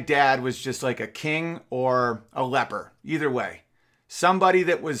say my dad was just like a king or a leper, either way. Somebody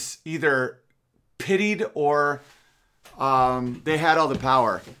that was either pitied or they had all the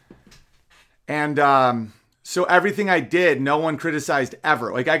power. And so everything I did, no one criticized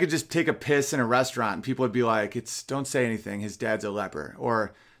ever. Like, I could just take a piss in a restaurant and people would be like, don't say anything, his dad's a leper.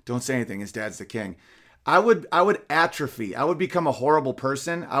 Or don't say anything, his dad's the king. I would atrophy. I would become a horrible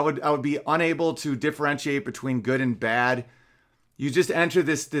person. I would be unable to differentiate between good and bad. You just enter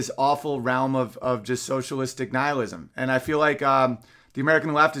this awful realm of just socialistic nihilism. And I feel like the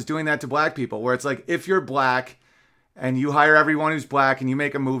American left is doing that to black people, where it's like, if you're black and you hire everyone who's black and you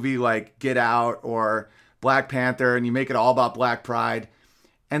make a movie like Get Out or Black Panther and you make it all about black pride,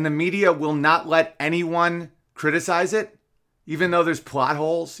 and the media will not let anyone criticize it, even though there's plot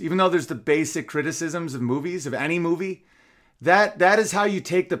holes, even though there's the basic criticisms of movies, of any movie, that is how you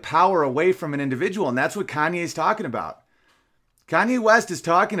take the power away from an individual. And that's what Kanye's talking about. Kanye West is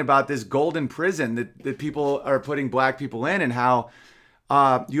talking about this golden prison that people are putting black people in, and how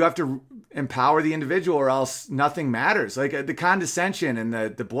you have to empower the individual or else nothing matters. Like the condescension and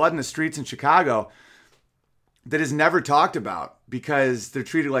the blood in the streets in Chicago that is never talked about because they're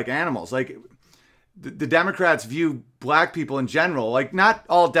treated like animals. Like the Democrats view black people in general, like not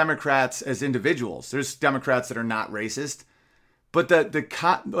all Democrats as individuals. There's Democrats that are not racist, but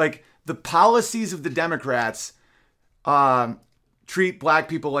the policies of the Democrats treat black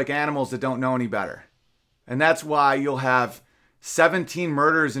people like animals that don't know any better. And that's why you'll have 17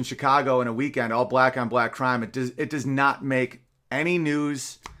 murders in Chicago in a weekend, all black on black crime. It does not make any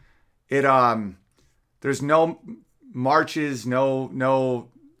news. There's no marches, no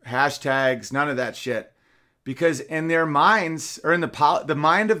hashtags, none of that shit. Because in their minds, or in the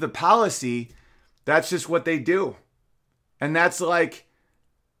mind of the policy, that's just what they do. And that's like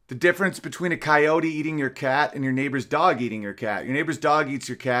the difference between a coyote eating your cat and your neighbor's dog eating your cat. Your neighbor's dog eats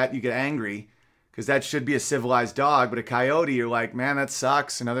your cat, you get angry because that should be a civilized dog. But a coyote, you're like, man, that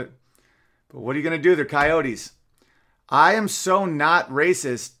sucks. But what are you going to do? They're coyotes. I am so not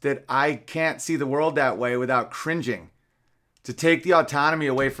racist that I can't see the world that way without cringing. To take the autonomy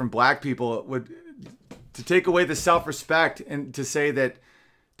away from black people to take away the self-respect and to say that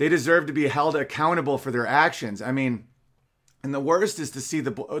they deserve to be held accountable for their actions. I mean, and the worst is to see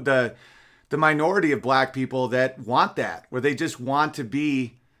the minority of black people that want that, where they just want to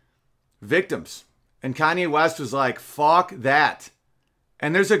be victims. And Kanye West was like, fuck that.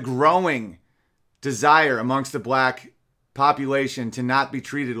 And there's a growing desire amongst the black population to not be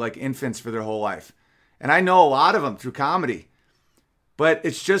treated like infants for their whole life. And I know a lot of them through comedy. But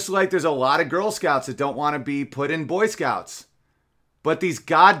it's just like there's a lot of Girl Scouts that don't want to be put in Boy Scouts. But these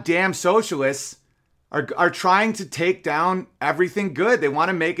goddamn socialists are trying to take down everything good. They want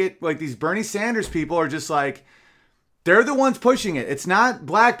to make it like these Bernie Sanders people are just like, they're the ones pushing it. It's not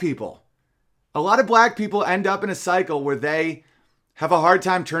black people. A lot of black people end up in a cycle where they have a hard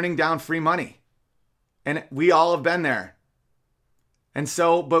time turning down free money. And we all have been there. And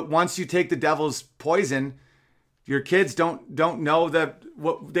so, but once you take the devil's poison, your kids don't know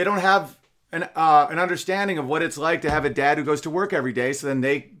they don't have an understanding of what it's like to have a dad who goes to work every day. So then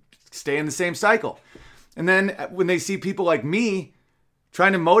they stay in the same cycle. And then when they see people like me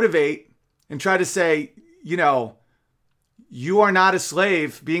trying to motivate and try to say, you know, you are not a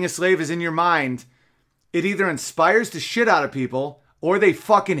slave. Being a slave is in your mind. It either inspires the shit out of people or they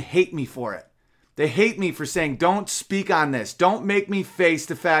fucking hate me for it. They hate me for saying, don't speak on this. Don't make me face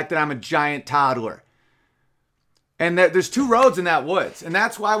the fact that I'm a giant toddler. And there's two roads in that woods. And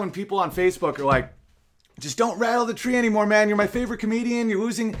that's why when people on Facebook are like, just don't rattle the tree anymore, man. You're my favorite comedian. You're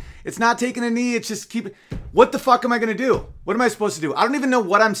losing. It's not taking a knee. It's just keep it. What the fuck am I going to do? What am I supposed to do? I don't even know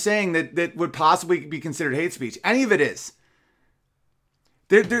what I'm saying that would possibly be considered hate speech. Any of it is.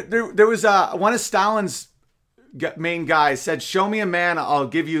 There was one of Stalin's main guys said, show me a man, I'll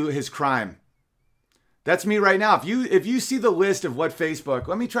give you his crime. That's me right now. If you see the list of what Facebook,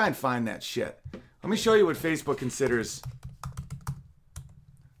 let me try and find that shit. Let me show you what Facebook considers.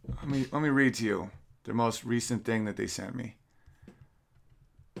 Let me read to you the most recent thing that they sent me.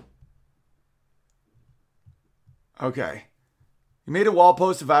 Okay. You made a wall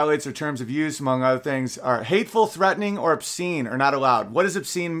post that violates their terms of use, among other things, are hateful, threatening, or obscene are not allowed. What does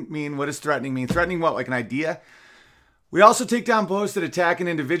obscene mean? What does threatening mean? Threatening what? Like an idea? We also take down posts that attack an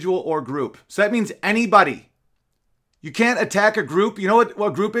individual or group. So that means anybody. You can't attack a group. You know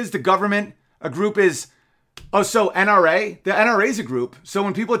what group is? The government. A group is, so NRA? The NRA is a group. So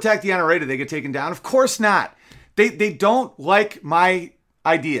when people attack the NRA, do they get taken down? Of course not. They don't like my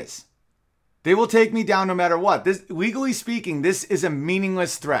ideas. They will take me down no matter what. This, legally speaking, this is a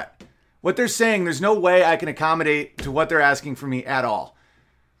meaningless threat. What they're saying, there's no way I can accommodate to what they're asking for me at all.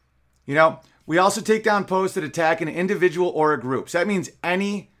 You know, we also take down posts that attack an individual or a group. So that means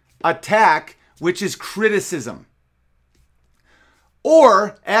any attack, which is criticism.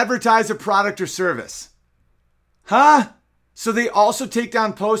 Or advertise a product or service. Huh? So they also take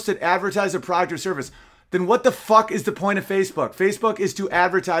down posts that advertise a product or service. Then what the fuck is the point of Facebook? Facebook is to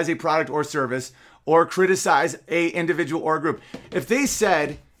advertise a product or service or criticize a individual or a group. If they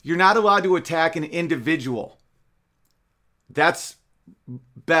said you're not allowed to attack an individual, that's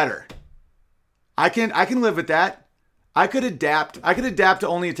better. I can live with that. I could adapt. I could adapt to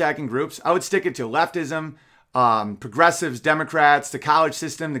only attacking groups. I would stick it to leftism, progressives, Democrats, the college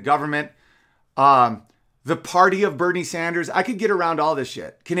system, the government, the party of Bernie Sanders. I could get around all this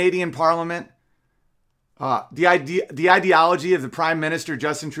shit. Canadian Parliament. The ideology of the Prime Minister,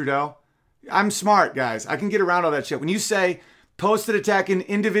 Justin Trudeau. I'm smart, guys. I can get around all that shit. When you say post that attack an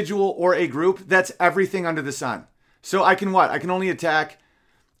individual or a group, that's everything under the sun. So I can what? I can only attack.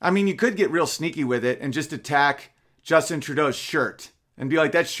 I mean, you could get real sneaky with it and just attack Justin Trudeau's shirt and be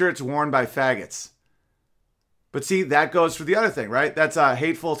like, that shirt's worn by faggots. But see, that goes for the other thing, right? That's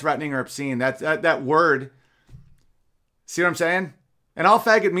hateful, threatening, or obscene. That word. See what I'm saying? And all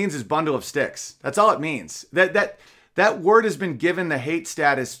faggot means is bundle of sticks. That's all it means. That word has been given the hate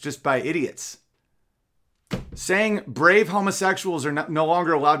status just by idiots. Saying brave homosexuals are no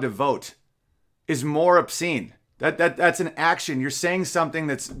longer allowed to vote is more obscene. That's an action. You're saying something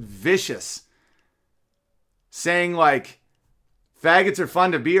that's vicious. Saying like faggots are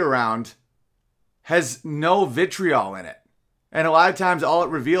fun to be around has no vitriol in it. And a lot of times all it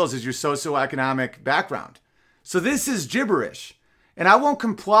reveals is your socioeconomic background. So this is gibberish. And I won't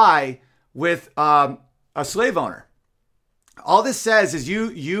comply with a slave owner. All this says is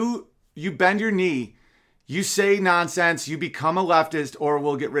you bend your knee, you say nonsense, you become a leftist, or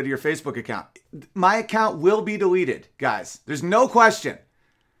we'll get rid of your Facebook account. My account will be deleted, guys. There's no question.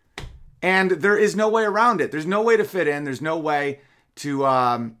 And there is no way around it. There's no way to fit in. There's no way to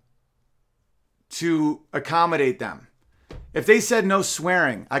accommodate them. If they said no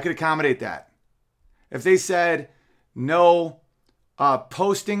swearing, I could accommodate that. If they said no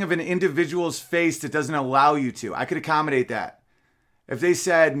posting of an individual's face that doesn't allow you to, I could accommodate that. If they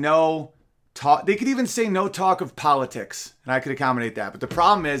said no talk, they could even say no talk of politics, and I could accommodate that. But the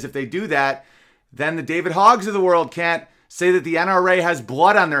problem is, if they do that, then the David Hoggs of the world can't say that the NRA has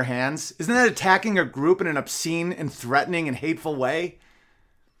blood on their hands. Isn't that attacking a group in an obscene and threatening and hateful way?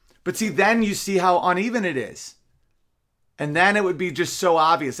 But see, then you see how uneven it is. And then it would be just so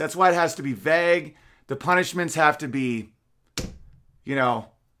obvious. That's why it has to be vague. The punishments have to be,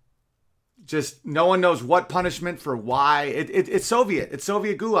 just no one knows what punishment for why. It's Soviet. It's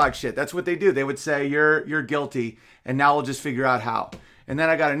Soviet gulag shit. That's what they do. They would say, you're guilty, and now we'll just figure out how. And then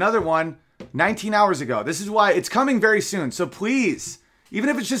I got another one 19 hours ago. This is why it's coming very soon. So please, even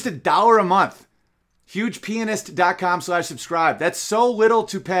if it's just $1 a month, hugepianist.com/subscribe. That's so little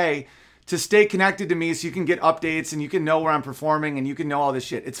to pay to stay connected to me so you can get updates and you can know where I'm performing and you can know all this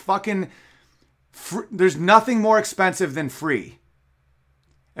shit. It's fucking free. There's nothing more expensive than free.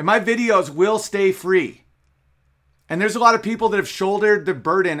 And my videos will stay free. And there's a lot of people that have shouldered the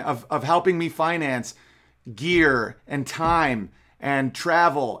burden of helping me finance gear and time and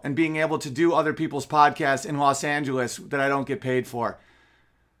travel and being able to do other people's podcasts in Los Angeles that I don't get paid for.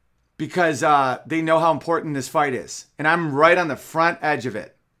 Because they know how important this fight is. And I'm right on the front edge of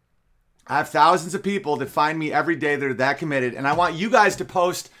it. I have thousands of people that find me every day that are that committed. And I want you guys to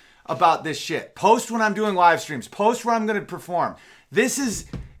post about this shit. Post when I'm doing live streams. Post where I'm going to perform. This is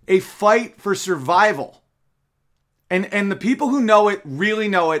a fight for survival. And the people who know it really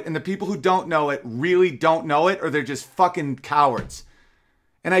know it. And the people who don't know it really don't know it. Or they're just fucking cowards.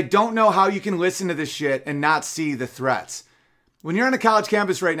 And I don't know how you can listen to this shit and not see the threats. When you're on a college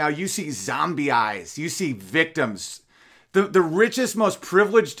campus right now, you see zombie eyes. You see victims. The richest, most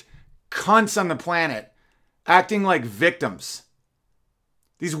privileged cunts on the planet acting like victims.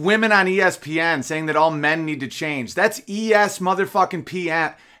 These women on ESPN saying that all men need to change. That's ES motherfucking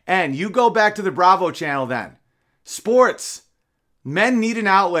PN. You go back to the Bravo channel then. Sports. Men need an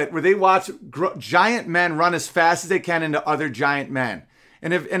outlet where they watch giant men run as fast as they can into other giant men.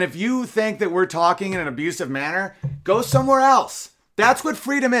 And if you think that we're talking in an abusive manner, go somewhere else. That's what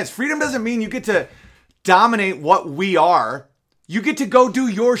freedom is. Freedom doesn't mean you get to dominate what we are. You get to go do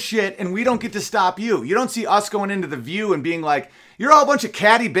your shit and we don't get to stop you. You don't see us going into The View and being like, you're all a bunch of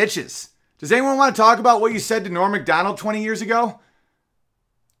catty bitches. Does anyone want to talk about what you said to Norm Macdonald 20 years ago?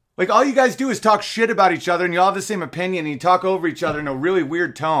 Like, all you guys do is talk shit about each other and you all have the same opinion and you talk over each other in a really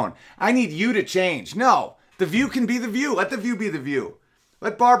weird tone. I need you to change. No, The View can be The View. Let The View be The View.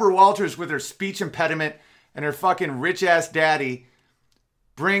 Let Barbara Walters with her speech impediment and her fucking rich-ass daddy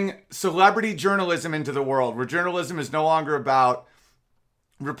bring celebrity journalism into the world, where journalism is no longer about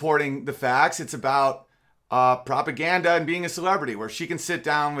reporting the facts. It's about propaganda and being a celebrity, where she can sit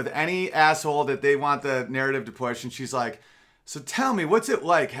down with any asshole that they want the narrative to push. And she's like, so tell me, what's it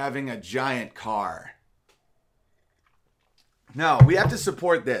like having a giant car? No, we have to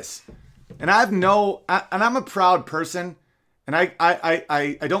support this. And I'm a proud person. And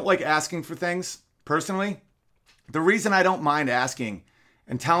I don't like asking for things, personally. The reason I don't mind asking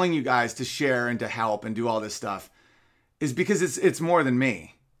and telling you guys to share and to help and do all this stuff is because it's more than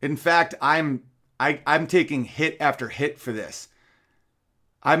me. In fact, I'm taking hit after hit for this.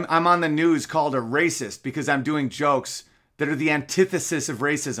 I'm on the news called a racist because I'm doing jokes that are the antithesis of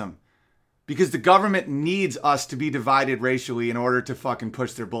racism. Because the government needs us to be divided racially in order to fucking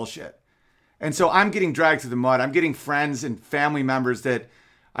push their bullshit. And so I'm getting dragged through the mud. I'm getting friends and family members that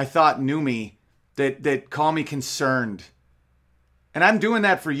I thought knew me that call me concerned. And I'm doing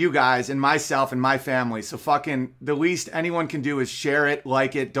that for you guys and myself and my family. So fucking the least anyone can do is share it,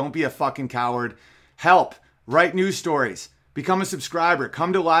 like it. Don't be a fucking coward. Help. Write news stories. Become a subscriber.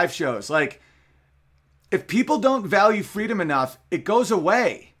 Come to live shows. Like, if people don't value freedom enough, it goes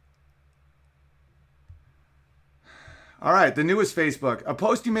away. All right, the newest Facebook. A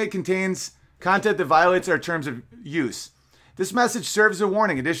post you made contains content that violates our terms of use. This message serves as a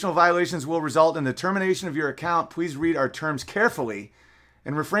warning. Additional violations will result in the termination of your account. Please read our terms carefully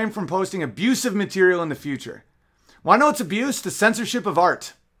and refrain from posting abusive material in the future. Want to know what's abuse? The censorship of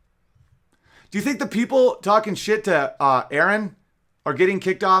art. Do you think the people talking shit to Aaron are getting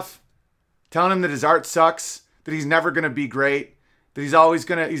kicked off? Telling him that his art sucks, that he's never going to be great, that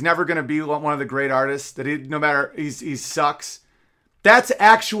he's never going to be one of the great artists, that he sucks. That's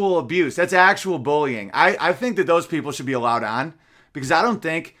actual abuse. That's actual bullying. I think that those people should be allowed on because I don't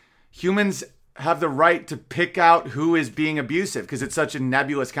think humans have the right to pick out who is being abusive because it's such a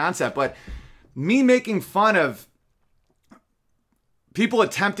nebulous concept. But me making fun of people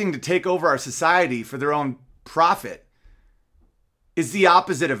attempting to take over our society for their own profit is the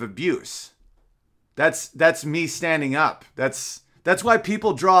opposite of abuse. That's me standing up. That's why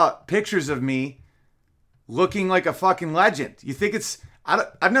people draw pictures of me looking like a fucking legend. You think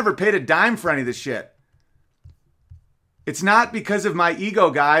I've never paid a dime for any of this shit. It's not because of my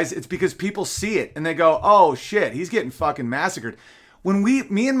ego, guys. It's because people see it and they go, oh shit, he's getting fucking massacred. When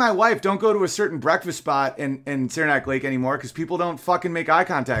me and my wife don't go to a certain breakfast spot in Saranac Lake anymore because people don't fucking make eye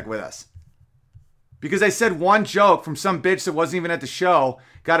contact with us. Because I said one joke from some bitch that wasn't even at the show,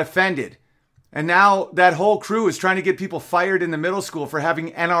 got offended. And now that whole crew is trying to get people fired in the middle school for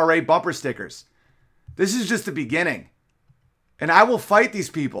having NRA bumper stickers. This is just the beginning. And I will fight these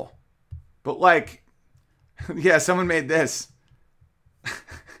people. But like, yeah, someone made this.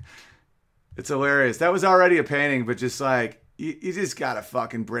 It's hilarious. That was already a painting, but just like, you just gotta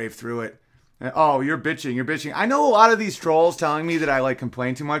fucking brave through it. And, oh, you're bitching. I know a lot of these trolls telling me that I like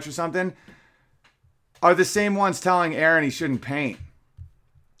complain too much or something are the same ones telling Aaron he shouldn't paint.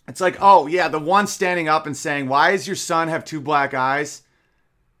 It's like, oh yeah, the one standing up and saying, why does your son have two black eyes?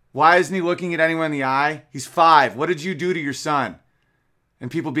 Why isn't he looking at anyone in the eye? He's 5. What did you do to your son? And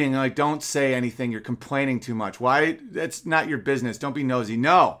people being like, don't say anything. You're complaining too much. Why? That's not your business. Don't be nosy.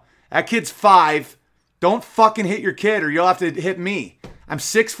 No, that kid's 5. Don't fucking hit your kid or you'll have to hit me. I'm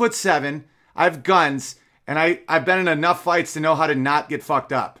 6'7". I have guns and I've been in enough fights to know how to not get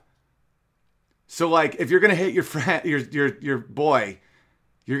fucked up. So like, if you're going to hit your friend, your boy,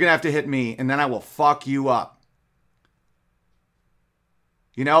 you're going to have to hit me and then I will fuck you up.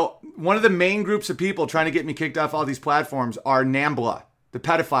 You know, one of the main groups of people trying to get me kicked off all these platforms are NAMBLA. The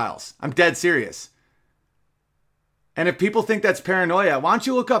pedophiles. I'm dead serious. And if people think that's paranoia, why don't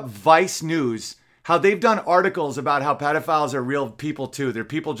you look up Vice News, how they've done articles about how pedophiles are real people too. They're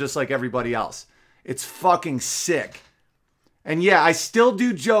people just like everybody else. It's fucking sick. And yeah, I still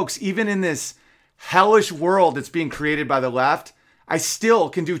do jokes even in this hellish world that's being created by the left. I still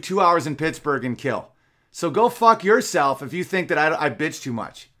can do 2 hours in Pittsburgh and kill. So go fuck yourself if you think that I bitch too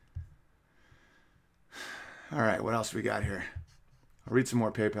much. All right, what else we got here? I'll read some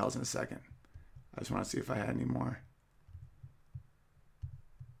more PayPals in a second. I just want to see if I had any more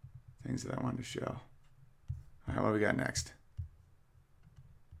things that I wanted to show. All right, what do we got next?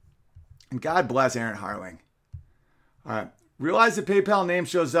 And God bless Aaron Harling. All right. Realize the PayPal name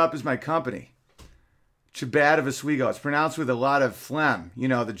shows up as my company. Chabad of Oswego. It's pronounced with a lot of phlegm. You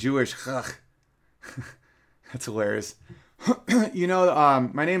know, the Jewish chach. That's hilarious. You know,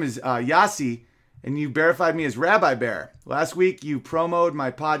 my name is Yassi. And you verified me as Rabbi Bear. Last week, you promoted my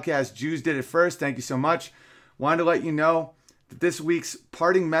podcast, Jews Did It First. Thank you so much. Wanted to let you know that this week's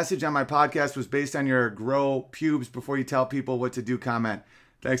parting message on my podcast was based on your grow pubes before you tell people what to do comment.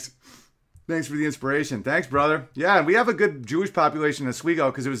 Thanks for the inspiration. Thanks, brother. Yeah, we have a good Jewish population in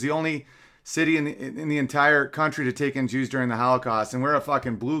Oswego because it was the only city in the entire country to take in Jews during the Holocaust. And we're a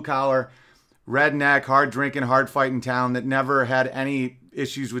fucking blue-collar, redneck, hard-drinking, hard-fighting town that never had any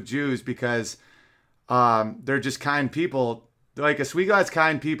issues with Jews because... they're just kind people. Like Oswego has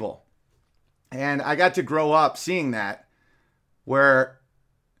kind people. And I got to grow up seeing that where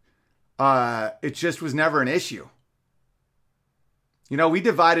it just was never an issue. You know, we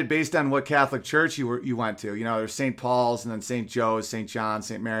divided based on what Catholic church you went to. You know, there's St. Paul's and then St. Joe's, St. John's,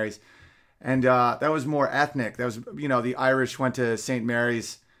 St. Mary's. And that was more ethnic. That was, you know, the Irish went to St.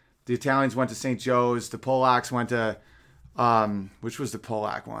 Mary's. The Italians went to St. Joe's. The Polacks went to... which was the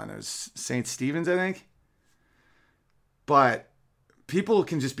Polack one? It was St. Stephen's, I think. But people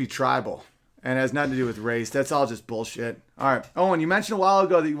can just be tribal and it has nothing to do with race. That's all just bullshit. All right. Oh, and you mentioned a while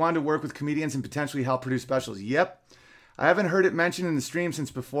ago that you wanted to work with comedians and potentially help produce specials. Yep. I haven't heard it mentioned in the stream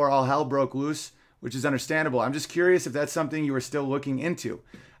since before all hell broke loose, which is understandable. I'm just curious if that's something you are still looking into.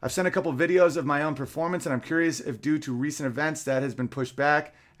 I've sent a couple videos of my own performance and I'm curious if due to recent events that has been pushed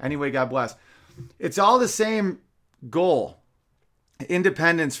back. Anyway, God bless. It's all the same goal,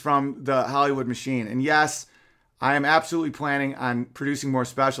 independence from the Hollywood machine. And yes, I am absolutely planning on producing more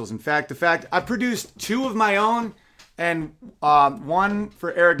specials. In fact, I've produced 2 of my own and one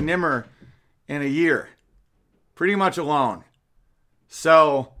for Eric Nimmer in a year, pretty much alone.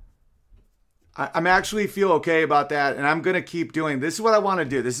 So I'm actually feel okay about that. And I'm going to keep doing, this is what I want to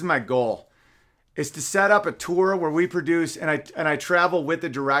do. This is my goal, is to set up a tour where we produce and I travel with the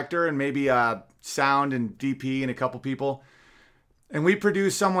director and maybe sound and DP and a couple people. And we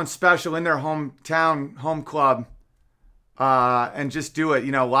produce someone special in their hometown, home club, and just do it,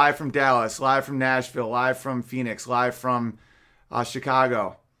 you know, live from Dallas, live from Nashville, live from Phoenix, live from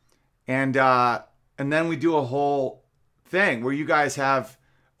Chicago. And then we do a whole thing where you guys have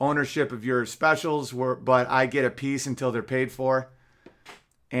ownership of your specials, but I get a piece until they're paid for.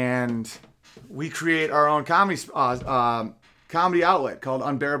 And we create our own comedy outlet called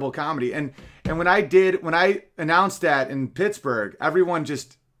Unbearable Comedy. And when I announced that in Pittsburgh, everyone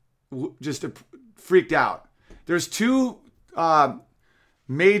just freaked out. There's 2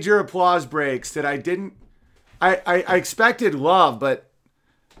 major applause breaks that I expected love, but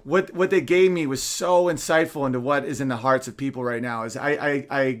what they gave me was so insightful into what is in the hearts of people right now. Is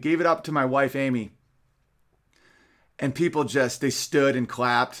I gave it up to my wife, Amy, and people they stood and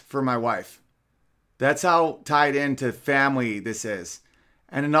clapped for my wife. That's how tied into family this is.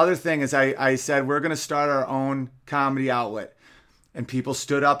 And another thing is I said, we're going to start our own comedy outlet. And people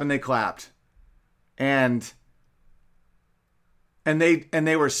stood up and they clapped. And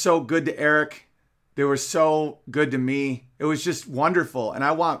they were so good to Eric. They were so good to me. It was just wonderful.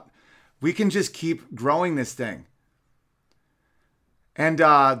 And we can just keep growing this thing. And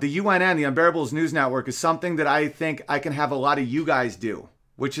the UNN, the Unbearables News Network, is something that I think I can have a lot of you guys do,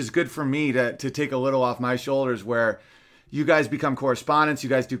 which is good for me to take a little off my shoulders, where you guys become correspondents, you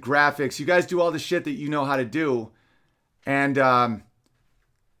guys do graphics, you guys do all the shit that you know how to do. And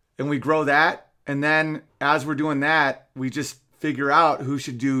we grow that. And then as we're doing that, we just figure out who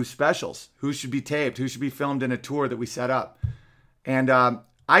should do specials, who should be taped, who should be filmed in a tour that we set up. And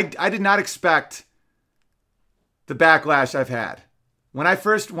I did not expect the backlash I've had. When I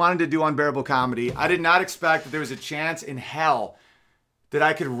first wanted to do Unbearable Comedy, I did not expect that there was a chance in hell that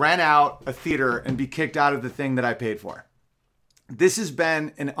I could rent out a theater and be kicked out of the thing that I paid for. This has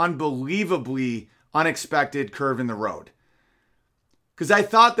been an unbelievably unexpected curve in the road. Because I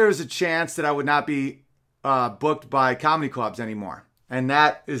thought there was a chance that I would not be booked by comedy clubs anymore. And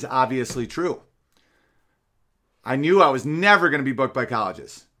that is obviously true. I knew I was never going to be booked by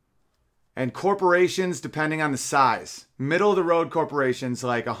colleges. And corporations, depending on the size, middle of the road corporations,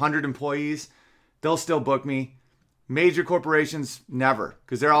 like 100 employees, they'll still book me. Major corporations, never,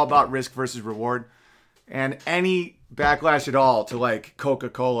 because they're all about risk versus reward. And any backlash at all to like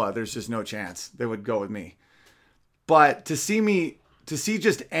Coca-Cola, there's just no chance they would go with me. But to see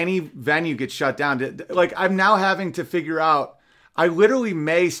just any venue get shut down, like I'm now having to figure out, I literally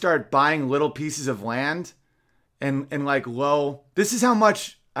may start buying little pieces of land and like low, this is how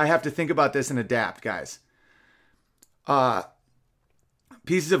much I have to think about this and adapt, guys.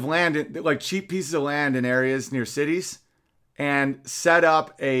 Pieces of land, like cheap pieces of land in areas near cities, and set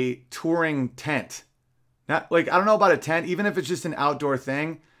up a touring tent. Not like, I don't know about a tent, even if it's just an outdoor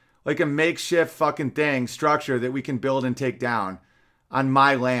thing, like a makeshift fucking thing, structure that we can build and take down on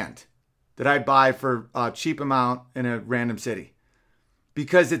my land that I buy for a cheap amount in a random city.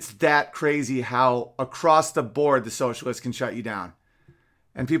 Because it's that crazy how across the board the socialists can shut you down.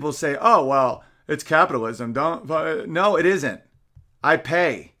 And people say, oh, well, it's capitalism. No, it isn't. I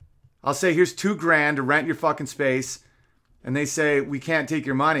pay. I'll say, here's $2,000 to rent your fucking space. And they say, we can't take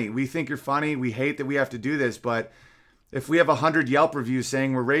your money. We think you're funny. We hate that we have to do this. But if we have 100 Yelp reviews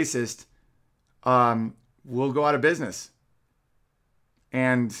saying we're racist, we'll go out of business.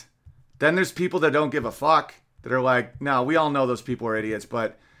 And then there's people that don't give a fuck that are like, no, we all know those people are idiots.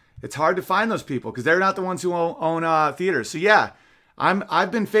 But it's hard to find those people because they're not the ones who own theaters. So yeah,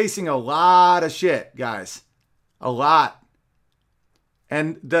 I've been facing a lot of shit, guys. A lot.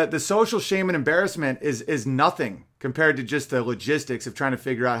 And the social shame and embarrassment is nothing compared to just the logistics of trying to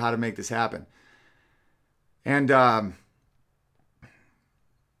figure out how to make this happen. And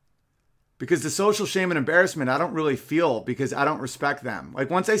because the social shame and embarrassment, I don't really feel because I don't respect them. Like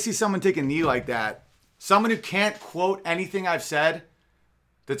once I see someone take a knee like that, someone who can't quote anything I've said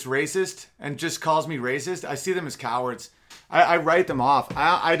that's racist and just calls me racist, I see them as cowards. I write them off.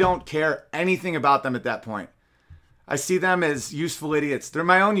 I don't care anything about them at that point. I see them as useful idiots. They're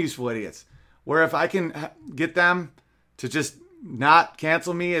my own useful idiots. Where if I can get them to just not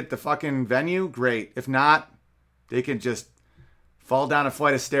cancel me at the fucking venue, great. If not, they can just fall down a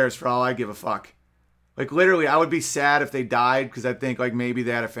flight of stairs for all I give a fuck. Like literally, I would be sad if they died because I think like maybe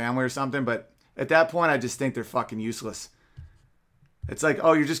they had a family or something. But at that point, I just think they're fucking useless. It's like,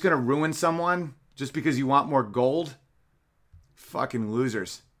 oh, you're just going to ruin someone just because you want more gold? Fucking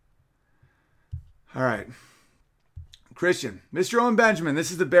losers. All right. Christian, Mr. Owen Benjamin,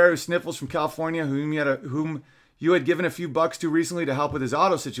 this is the bear who sniffles from California, whom you had given a few bucks to recently to help with his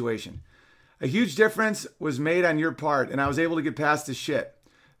auto situation. A huge difference was made on your part, and I was able to get past this shit.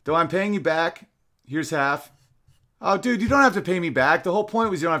 Though I'm paying you back, here's half. Oh, dude, you don't have to pay me back. The whole point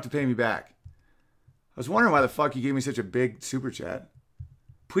was you don't have to pay me back. I was wondering why the fuck you gave me such a big super chat.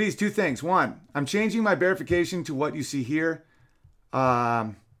 Please, 2 things. 1, I'm changing my verification to what you see here.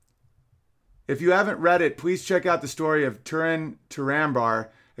 If you haven't read it, please check out the story of Turin Turambar,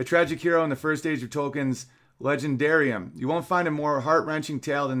 a tragic hero in the first age of Tolkien's Legendarium. You won't find a more heart-wrenching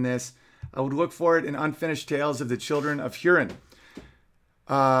tale than this. I would look for it in Unfinished Tales of the Children of Hurin.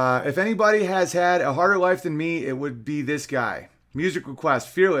 If anybody has had a harder life than me, it would be this guy. Music request,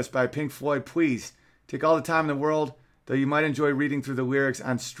 Fearless by Pink Floyd. Please take all the time in the world, though you might enjoy reading through the lyrics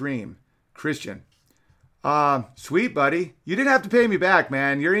on stream. Christian. Sweet, buddy. You didn't have to pay me back,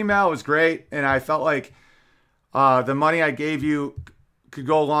 man. Your email was great, and I felt like the money I gave you could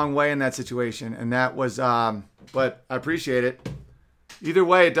go a long way in that situation, and that was, but I appreciate it. Either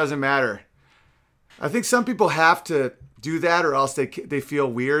way, it doesn't matter. I think some people have to do that or else they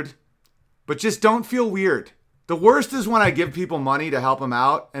feel weird, but just don't feel weird. The worst is when I give people money to help them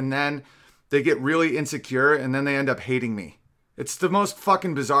out, and then they get really insecure, and then they end up hating me. It's the most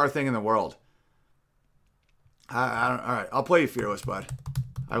fucking bizarre thing in the world. All right, I'll play you Fearless, bud.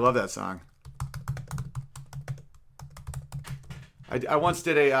 I love that song. I once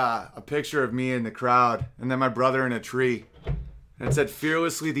did a picture of me in the crowd and then my brother in a tree. And it said,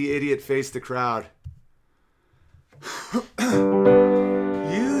 fearlessly the idiot faced the crowd.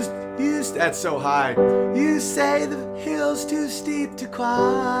 That's so high. You say the hill's too steep to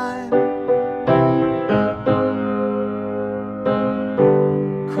climb.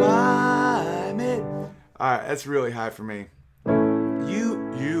 That's really high for me.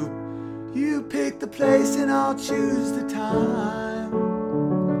 You pick the place and I'll choose the time,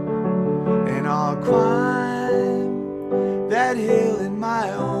 and I'll climb that hill in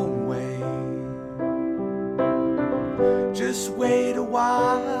my own way. Just wait a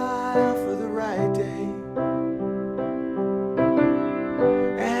while for the right day.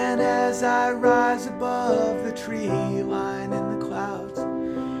 And as I rise above the tree line in the clouds,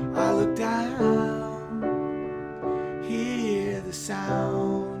 I look down, hear the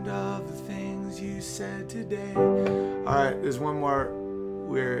sound of the things you said today. All right, there's one more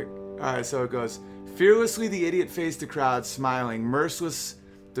lyric. All right, so it goes. Fearlessly the idiot faced the crowd, smiling. Merciless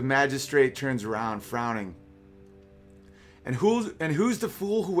the magistrate turns around, frowning. And who's the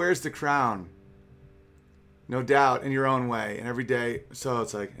fool who wears the crown? No doubt, in your own way, and every day. So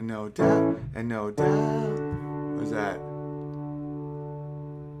it's like, and no doubt. What is that?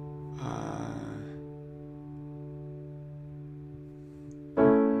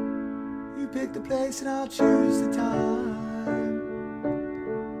 You pick the place and I'll choose the time.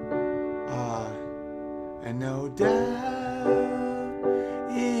 And no doubt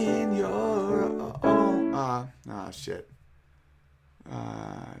in your own. Shit.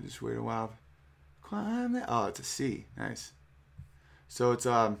 Just wait a while. Climb it. Oh, it's a C. Nice. So it's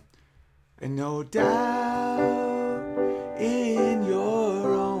and no doubt in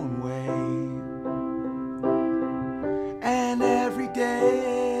your own way. And every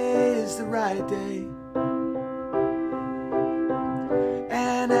day is the right day.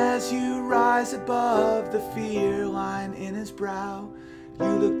 And as you rise above the fear line in his brow, you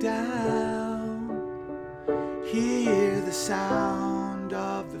look down, hear the sound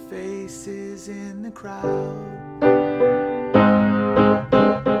of the faces in the crowd.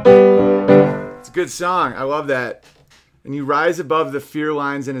 It's a good song. I love that. And you rise above the fear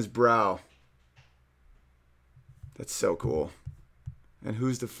lines in his brow. That's so cool. And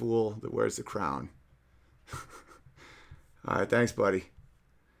who's the fool that wears the crown? All right, thanks, buddy.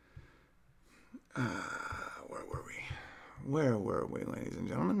 Where were we, ladies and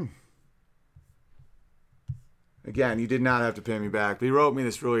gentlemen? Again, you did not have to pay me back, but he wrote me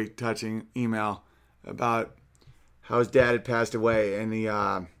this really touching email about how his dad had passed away, and he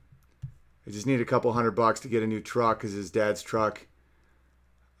just needed a couple $100 to get a new truck because his dad's truck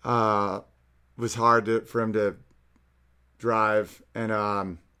was hard for him to drive,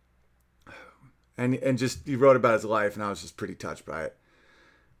 and just he wrote about his life, and I was just pretty touched by it.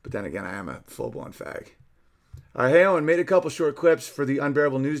 But then again, I am a full-blown fag. All right, hey, Owen, made a couple short clips for the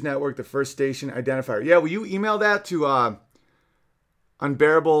Unbearable News Network, the first station identifier. Yeah, will you email that to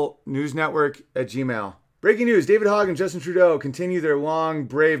unbearablenewsnetwork@gmail.com. Breaking news, David Hogg and Justin Trudeau continue their long,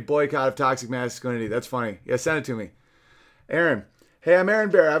 brave boycott of toxic masculinity. That's funny. Yeah, send it to me. Aaron, hey, I'm Aaron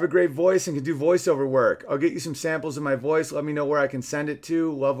Bear. I have a great voice and can do voiceover work. I'll get you some samples of my voice. Let me know where I can send it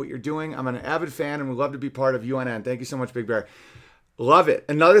to. Love what you're doing. I'm an avid fan and would love to be part of UNN. Thank you so much, Big Bear. Love it.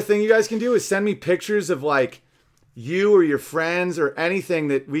 Another thing you guys can do is send me pictures of like you or your friends or anything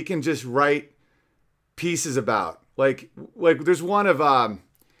that we can just write pieces about. Like there's one of,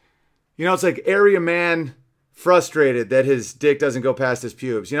 it's like area man frustrated that his dick doesn't go past his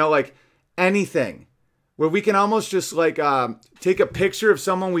pubes. Like anything where we can almost just like take a picture of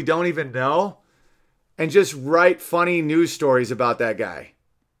someone we don't even know and just write funny news stories about that guy.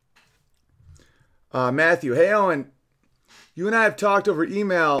 Matthew, hey Owen, you and I have talked over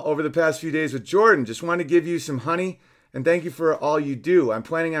email over the past few days with Jordan. Just wanted to give you some honey and thank you for all you do. I'm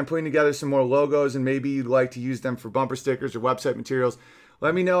planning on putting together some more logos and maybe you'd like to use them for bumper stickers or website materials.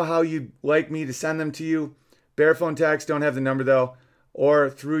 Let me know how you'd like me to send them to you. Bearphone text, don't have the number though, or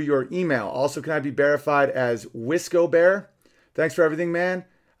through your email. Also, can I be verified as Wisco Bear? Thanks for everything, man.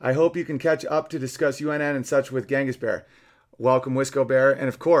 I hope you can catch up to discuss UNN and such with Genghis Bear. Welcome, Wisco Bear. And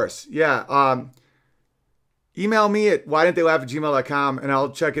of course, email me at whydidn'ttheylaugh@gmail.com and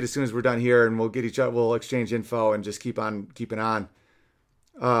I'll check it as soon as we're done here and we'll exchange info and just keep on keeping on.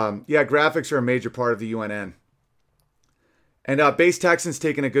 Graphics are a major part of the UNN. And Base Texans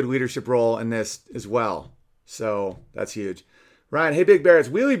taking a good leadership role in this as well. So that's huge. Ryan, hey Big Bear, it's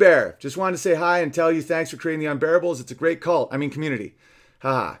Wheelie Bear. Just wanted to say hi and tell you thanks for creating the Unbearables. It's a great community.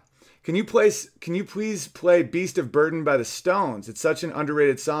 Haha. Can you please play Beast of Burden by the Stones? It's such an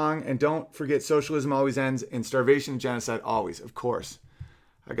underrated song. And don't forget, socialism always ends in starvation and genocide always. Of course.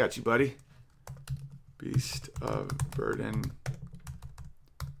 I got you, buddy. Beast of Burden.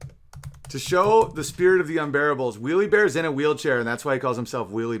 To show the spirit of the Unbearables, Wheelie Bear's in a wheelchair, and that's why he calls himself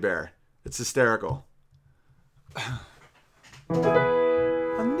Wheelie Bear. It's hysterical.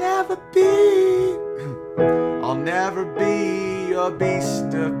 I'll never be a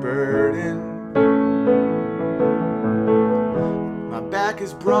beast of burden. back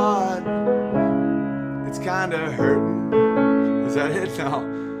is broad. It's kinda hurting. Is that it?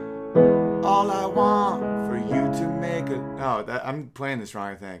 No. All I want for you to make a... No, I'm playing this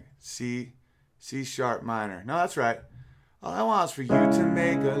wrong, I think. C sharp minor. No, that's right. All I want is for you to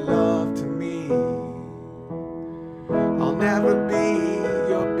make a love to me. I'll never be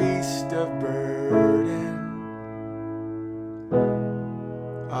your beast of burden.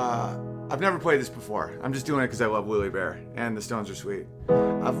 I've never played this before. I'm just doing it because I love Willie Bear and the Stones are sweet.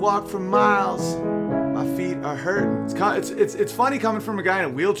 I've walked for miles. My feet are hurting. It's funny coming from a guy in a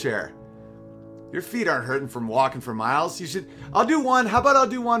wheelchair. Your feet aren't hurting from walking for miles. You should. I'll do one. How about I'll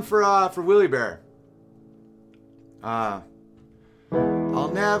do one for Willie Bear? I'll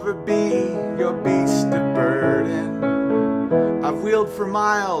never be your beast of burden. I've wheeled for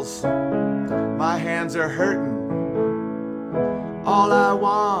miles. My hands are hurting. All I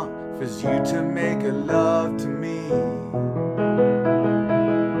want is you to make a love to me.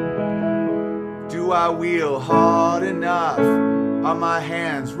 Do I wheel hard enough? Are my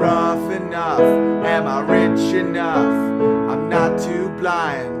hands rough enough? Am I rich enough? I'm not too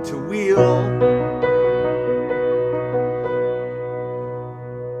blind to wheel.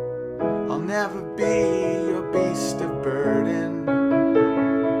 I'll never be your beast of burden.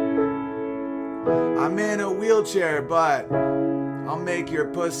 I'm in a wheelchair, but I'll make your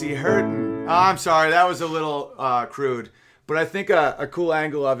pussy hurtin'. Oh, I'm sorry, that was a little crude. But I think a cool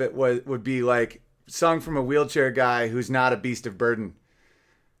angle of it would be like sung from a wheelchair guy who's not a beast of burden.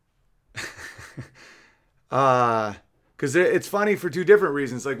 Because it's funny for two different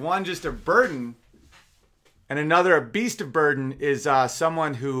reasons. Like one, just a burden, and another, a beast of burden is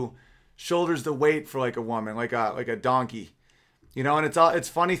someone who shoulders the weight for like a woman, like a donkey. You know, and it's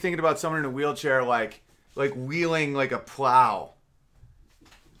funny thinking about someone in a wheelchair like wheeling like a plow.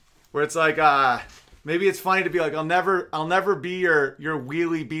 Where it's like, maybe it's funny to be like, I'll never be your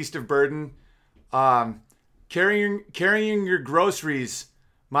wheelie beast of burden. Carrying your groceries,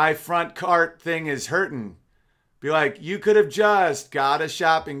 my front cart thing is hurting. Be like, you could have just got a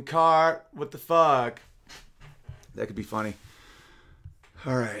shopping cart. What the fuck? That could be funny.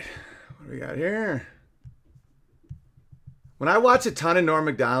 All right, what do we got here? When I watch a ton of Norm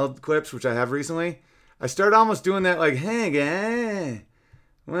Macdonald clips, which I have recently, I start almost doing that like, hey, guy.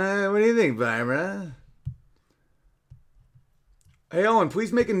 What do you think, Barbara? Hey, Owen,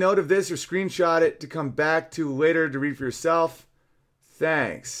 please make a note of this or screenshot it to come back to later to read for yourself.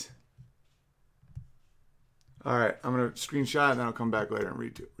 Thanks. All right, I'm going to screenshot it and then I'll come back later and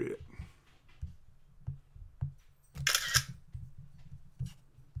read it.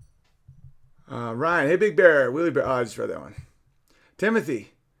 Ryan, hey, Big Bear, Willie Bear. Oh, I just read that one. Timothy.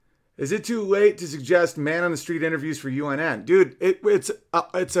 Is it too late to suggest man on the street interviews for UNN? Dude, it's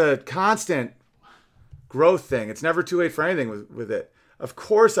a constant growth thing. It's never too late for anything with it. Of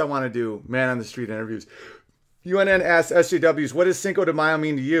course I want to do man on the street interviews. UNN asks SJWs, what does Cinco de Mayo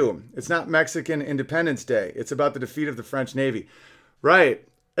mean to you? It's not Mexican Independence Day. It's about the defeat of the French Navy. Right.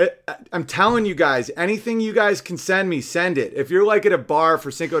 I'm telling you guys, anything you guys can send me, send it. If you're like at a bar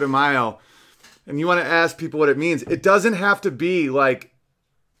for Cinco de Mayo and you want to ask people what it means, it doesn't have to be like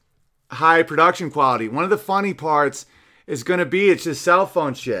high production quality. One of the funny parts is going to be it's just cell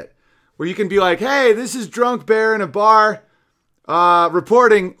phone shit where you can be like, hey, this is Drunk Bear in a bar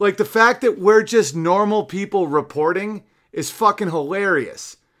reporting. Like the fact that we're just normal people reporting is fucking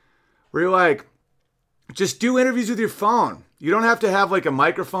hilarious. Where you're like, just do interviews with your phone. You don't have to have like a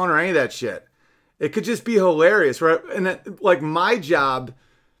microphone or any of that shit. It could just be hilarious. Right? And like my job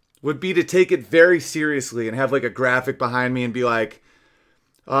would be to take it very seriously and have like a graphic behind me and be like,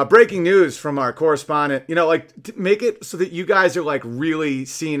 breaking news from our correspondent, you know, like make it so that you guys are like really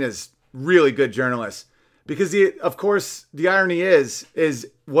seen as really good journalists. Because of course, the irony is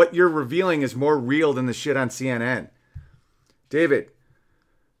what you're revealing is more real than the shit on CNN. David,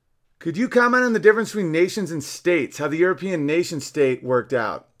 could you comment on the difference between nations and states, how the European nation state worked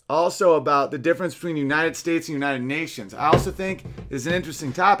out? Also about the difference between United States and United Nations. I also think is an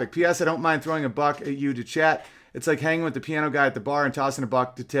interesting topic. P.S. I don't mind throwing a buck at you to chat. It's like hanging with the piano guy at the bar and tossing a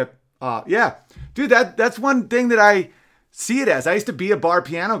buck to tip. Yeah, dude, that's one thing that I see it as. I used to be a bar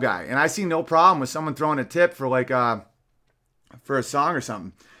piano guy, and I see no problem with someone throwing a tip for like for a song or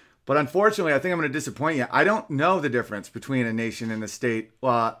something. But unfortunately, I think I'm going to disappoint you. I don't know the difference between a nation and a state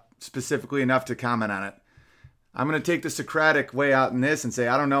specifically enough to comment on it. I'm going to take the Socratic way out in this and say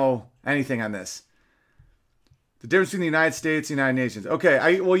I don't know anything on this. The difference between the United States and the United Nations.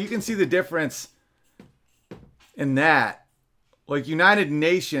 Okay, well, you can see the difference in that. Like United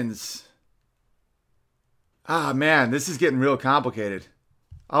Nations. Ah, man, this is getting real complicated.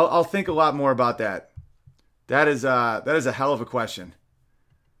 I'll think a lot more about that. That is a hell of a question.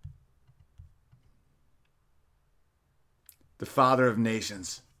 The father of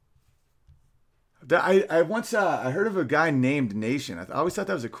nations. I once I heard of a guy named Nation. I always thought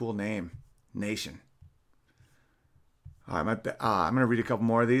that was a cool name. Nation. All right, I'm going to read a couple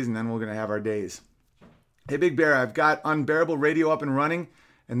more of these, and then we're going to have our days. Hey, Big Bear, I've got Unbearable Radio up and running,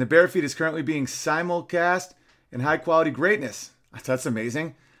 and the Bear Feed is currently being simulcast in high-quality greatness. That's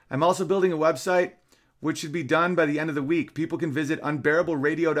amazing. I'm also building a website, which should be done by the end of the week. People can visit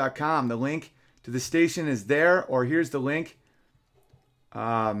unbearableradio.com. The link to the station is there, or here's the link.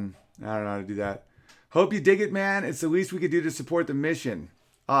 I don't know how to do that. Hope you dig it, man. It's the least we could do to support the mission.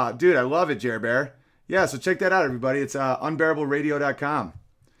 Dude, I love it, Jer Bear. Yeah, so check that out, everybody. It's unbearableradio.com.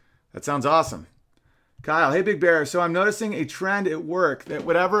 That sounds awesome. Kyle, hey, Big Bear. So I'm noticing a trend at work that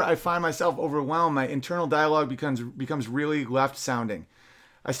whenever I find myself overwhelmed, my internal dialogue becomes really left-sounding.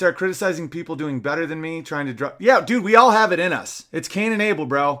 I start criticizing people doing better than me, trying to draw. Yeah, dude, we all have it in us. It's Cain and Abel,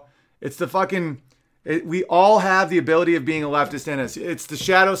 bro. It's the fucking... we all have the ability of being a leftist in us. It's the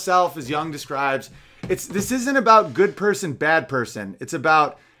shadow self, as Jung describes. This isn't about good person, bad person. It's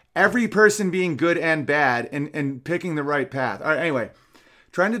about every person being good and bad and picking the right path. All right, anyway,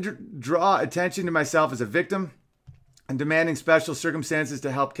 trying to draw attention to myself as a victim and demanding special circumstances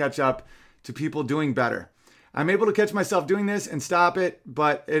to help catch up to people doing better. I'm able to catch myself doing this and stop it,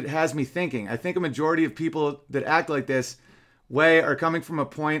 but it has me thinking. I think a majority of people that act like this way are coming from a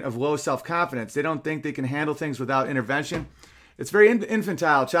point of low self-confidence. They don't think they can handle things without intervention. It's very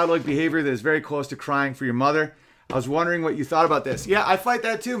infantile, childlike behavior that is very close to crying for your mother. I was wondering what you thought about this. Yeah, I fight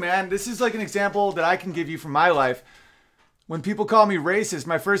that too, man. This is like an example that I can give you from my life. When people call me racist,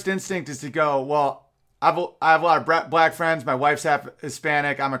 my first instinct is to go, well, I have a lot of black friends. My wife's half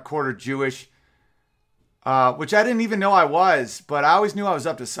Hispanic. I'm a quarter Jewish, which I didn't even know I was, but I always knew I was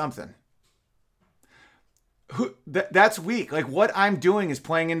up to something. That's weak. Like, what I'm doing is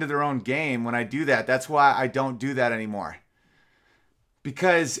playing into their own game when I do that. That's why I don't do that anymore.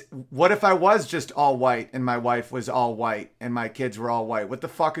 Because what if I was just all white and my wife was all white and my kids were all white? What the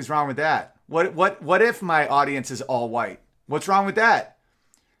fuck is wrong with that? What if my audience is all white? What's wrong with that?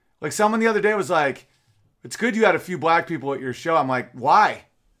 Like, someone the other day was like, it's good you had a few black people at your show. I'm like, why?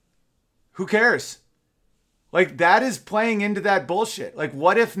 Who cares? Like, that is playing into that bullshit. Like,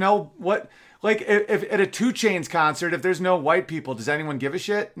 what if like, if at a 2 Chainz concert, if there's no white people, does anyone give a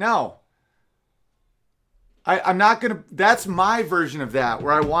shit? No. I'm not going to... That's my version of that,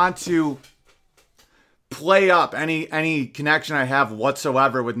 where I want to play up any connection I have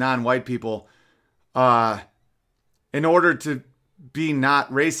whatsoever with non-white people in order to be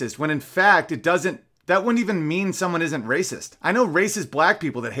not racist, when in fact, it doesn't... That wouldn't even mean someone isn't racist. I know racist black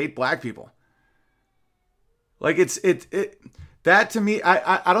people that hate black people. Like, that to me,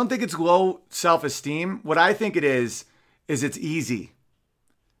 I don't think it's low self-esteem. What I think it is it's easy.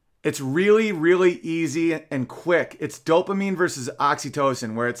 It's really, really easy and quick. It's dopamine versus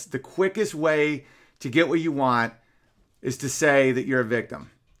oxytocin, where it's the quickest way to get what you want is to say that you're a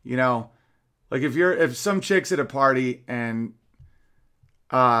victim. You know, like if some chick's at a party and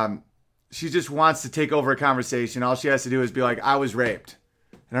she just wants to take over a conversation, all she has to do is be like, I was raped.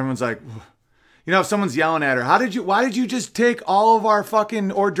 And everyone's like, you know, if someone's yelling at her, why did you just take all of our fucking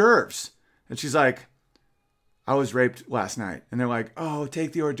hors d'oeuvres? And she's like, I was raped last night. And they're like, oh,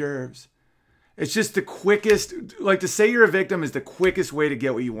 take the hors d'oeuvres. It's just the quickest, like, to say you're a victim is the quickest way to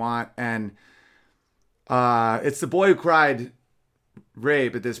get what you want. And it's the boy who cried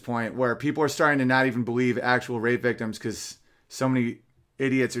rape at this point, where people are starting to not even believe actual rape victims because so many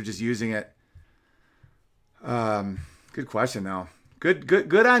idiots are just using it. Good question, though.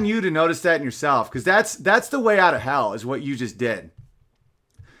 Good on you to notice that in yourself, because that's the way out of hell, is what you just did.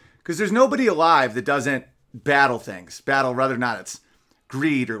 Because there's nobody alive that doesn't battle whether or not it's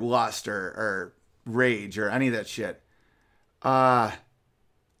greed or lust or rage or any of that shit. Or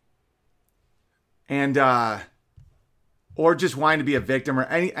just wanting to be a victim or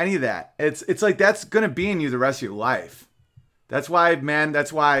any of that. It's like that's gonna be in you the rest of your life. That's why man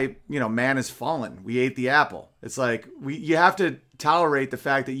has fallen. We ate the apple. It's like you have to tolerate the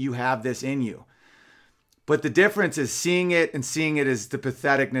fact that you have this in you. But the difference is seeing it as the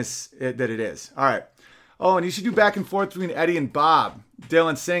patheticness that it is. All right. Oh, and you should do back and forth between Eddie and Bob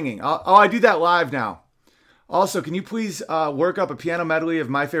Dylan singing. I do that live now. Also, can you please work up a piano medley of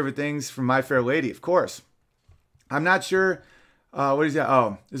my favorite things from My Fair Lady? Of course. I'm not sure. What is that?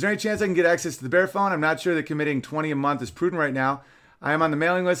 Oh, is there any chance I can get access to the Bear phone? I'm not sure that committing $20 a month is prudent right now. I am on the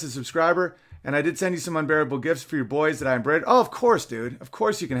mailing list as a subscriber, and I did send you some unbearable gifts for your boys that I embroidered. Oh, of course, dude. Of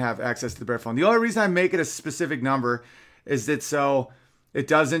course you can have access to the Bear phone. The only reason I make it a specific number is that so it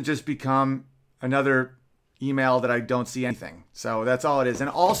doesn't just become another email that I don't see anything. So that's all it is. And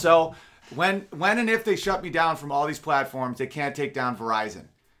also, when and if they shut me down from all these platforms, they can't take down Verizon.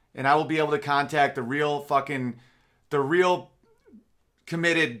 And I will be able to contact the real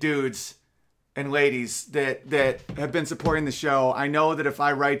committed dudes and ladies that have been supporting the show. I know that if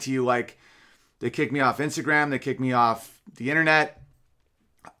I write to you, like, they kick me off Instagram, they kick me off the internet.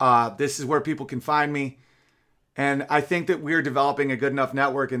 This is where people can find me. And I think that we're developing a good enough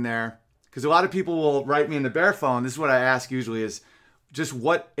network in there, because a lot of people will write me in the bare phone. This is what I ask usually, is just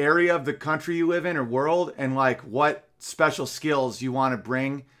what area of the country you live in or world, and like what special skills you want to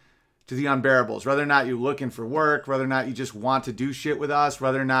bring to the Unbearables. Whether or not you're looking for work, whether or not you just want to do shit with us,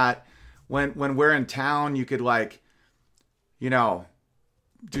 whether or not when we're in town, you could, like, you know,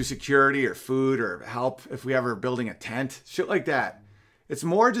 do security or food or help if we ever building a tent, shit like that. It's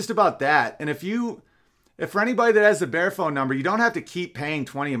more just about that. And if for anybody that has the bare phone number, you don't have to keep paying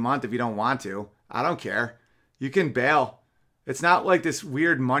 $20 a month if you don't want to. I don't care. You can bail. It's not like this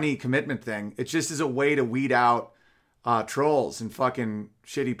weird money commitment thing. It just is a way to weed out trolls and fucking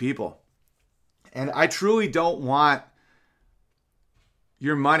shitty people. And I truly don't want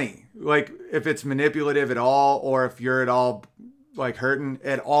your money, like, if it's manipulative at all, or if you're at all, like, hurting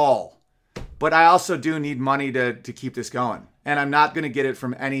at all. But I also do need money to keep this going. And I'm not going to get it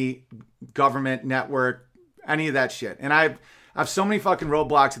from any government network, any of that shit. And I have so many fucking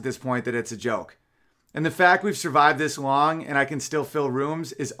roadblocks at this point that it's a joke. And the fact we've survived this long and I can still fill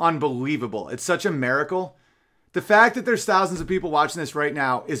rooms is unbelievable. It's such a miracle. The fact that there's thousands of people watching this right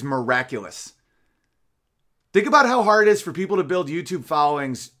now is miraculous. Think about how hard it is for people to build YouTube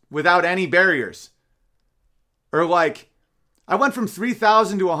followings without any barriers. Or, like, I went from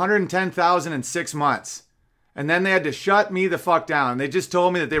 3,000 to 110,000 in 6 months. And then they had to shut me the fuck down. They just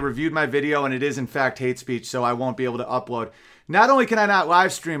told me that they reviewed my video and it is in fact hate speech, so I won't be able to upload. Not only can I not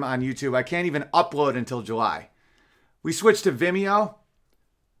live stream on YouTube, I can't even upload until July. We switched to Vimeo.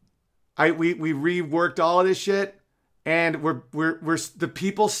 We reworked all of this shit, and we're the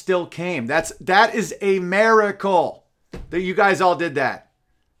people still came. That is a miracle that you guys all did that.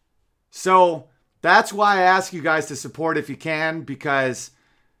 So that's why I ask you guys to support if you can, because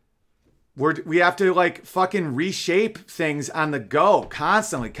we have to, like, fucking reshape things on the go,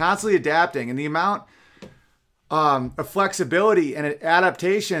 constantly adapting. And the amount of flexibility and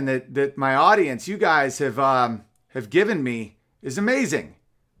adaptation that my audience, you guys, have given me is amazing.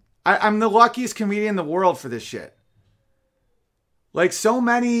 I'm the luckiest comedian in the world for this shit. Like, so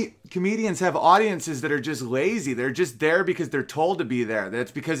many comedians have audiences that are just lazy. They're just there because they're told to be there.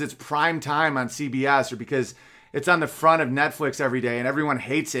 That's because it's prime time on CBS, or because it's on the front of Netflix every day and everyone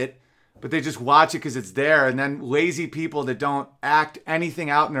hates it, but they just watch it because it's there. And then lazy people that don't act anything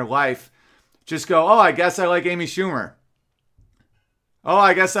out in their life just go, oh, I guess I like Amy Schumer. Oh,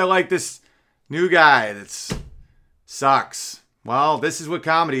 I guess I like this new guy that sucks. Well, this is what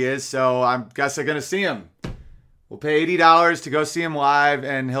comedy is, so I guess I'm going to see him. We'll pay $80 to go see him live,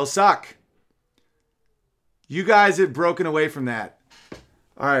 and he'll suck. You guys have broken away from that.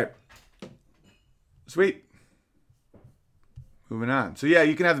 All right. Sweet. Moving on. So, yeah,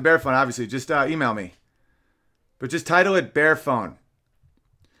 you can have the bear phone, obviously. Just email me. But just title it Bear Phone.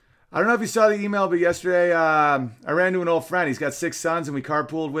 I don't know if you saw the email, but yesterday I ran into an old friend. He's got 6 sons, and we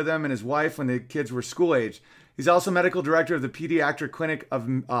carpooled with him and his wife when the kids were school age. He's also medical director of the pediatric clinic of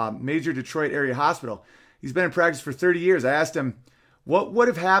major Detroit area hospital. He's been in practice for 30 years. I asked him, what would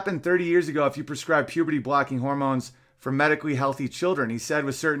have happened 30 years ago if you prescribed puberty-blocking hormones for medically healthy children? He said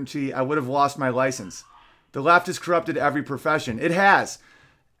with certainty, I would have lost my license. The left has corrupted every profession. It has.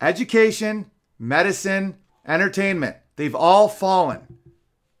 Education, medicine, entertainment. They've all fallen.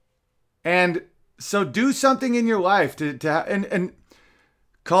 And so do something in your life and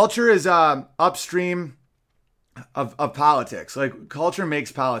culture is upstream of politics. Like, culture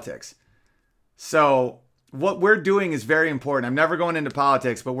makes politics. So what we're doing is very important. I'm never going into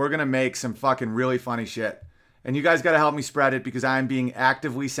politics, but we're going to make some fucking really funny shit. And you guys got to help me spread it, because I'm being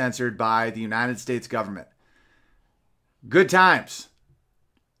actively censored by the United States government. Good times.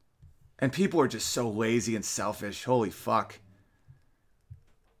 And people are just so lazy and selfish. Holy fuck.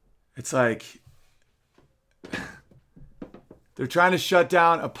 It's like they're trying to shut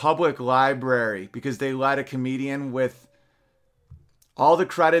down a public library because they let a comedian with all the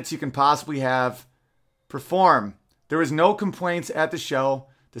credits you can possibly have perform. There was no complaints at the show.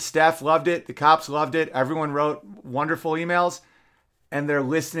 The staff loved it. The cops loved it. Everyone wrote wonderful emails, and they're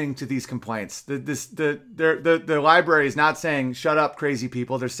listening to these complaints. The library is not saying, shut up, crazy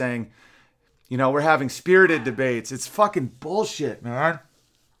people. They're saying, you know, we're having spirited debates. It's fucking bullshit, man.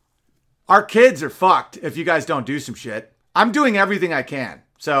 Our kids are fucked if you guys don't do some shit. I'm doing everything I can.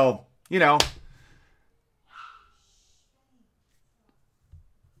 So, you know.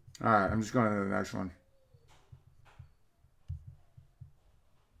 All right, I'm just going to the next one.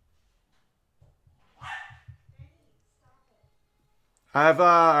 All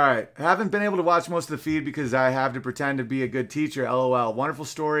right. I haven't been able to watch most of the feed because I have to pretend to be a good teacher. LOL. Wonderful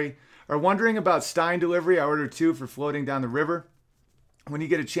story. Or wondering about Stein delivery. I ordered 2 for floating down the river. When you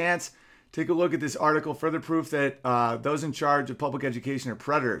get a chance, take a look at this article. Further proof that those in charge of public education are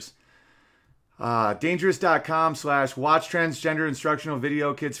predators. Dangerous.com/watch transgender instructional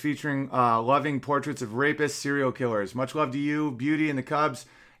video kids featuring loving portraits of rapists, serial killers. Much love to you, Beauty and the Cubs.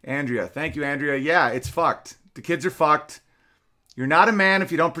 Andrea. Thank you, Andrea. Yeah, it's fucked. The kids are fucked. You're not a man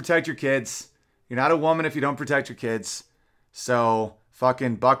if you don't protect your kids. You're not a woman if you don't protect your kids. So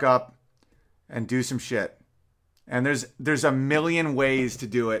fucking buck up and do some shit. And there's a million ways to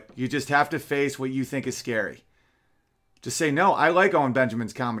do it. You just have to face what you think is scary. Just say, no, I like Owen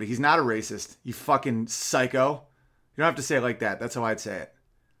Benjamin's comedy. He's not a racist, you fucking psycho. You don't have to say it like that. That's how I'd say it.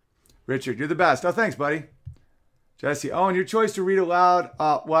 Richard, you're the best. Oh, thanks, buddy. Jesse, Owen, your choice to read aloud.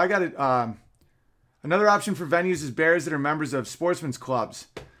 Well, I got it. Another option for venues is bears that are members of sportsmen's clubs.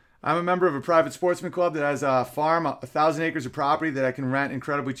 I'm a member of a private sportsman club that has a farm, 1,000 acres of property that I can rent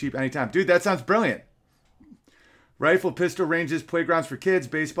incredibly cheap anytime. Dude, that sounds brilliant. Rifle, pistol ranges, playgrounds for kids,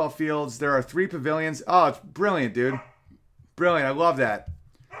 baseball fields. There are 3 pavilions. Oh, it's brilliant, dude. Brilliant. I love that.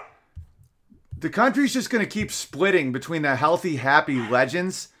 The country's just going to keep splitting between the healthy, happy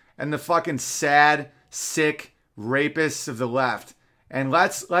legends and the fucking sad, sick rapists of the left. And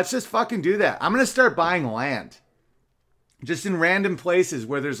let's just fucking do that. I'm going to start buying land. Just in random places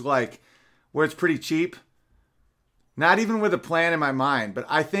where there's where it's pretty cheap. Not even with a plan in my mind, but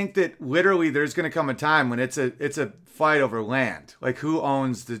I think that literally there's going to come a time when it's a fight over land. Like who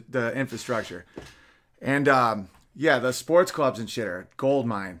owns the infrastructure. And yeah, the sports clubs and shit are gold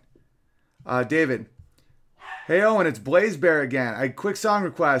mine. David. Hey Owen, it's Blaze Bear again. A quick song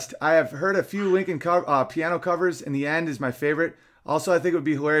request. I have heard a few Lincoln piano covers. In the End is my favorite. Also, I think it would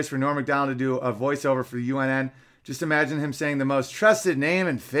be hilarious for Norm Macdonald to do a voiceover for the UNN. Just imagine him saying the most trusted name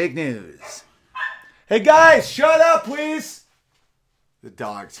in fake news. Hey guys, shut up, please. The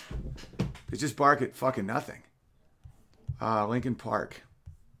dogs. They just bark at fucking nothing. Lincoln Park.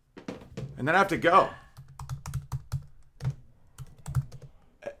 And then I have to go.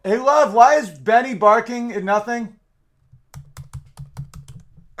 Hey, love, why is Benny barking at nothing?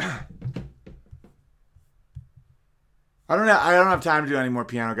 I don't have time to do any more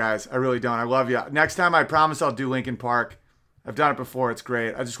piano, guys. I really don't. I love you. Next time, I promise I'll do Lincoln Park. I've done it before. It's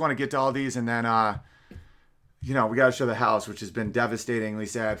great. I just want to get to all these, and then, we got to show the house, which has been devastatingly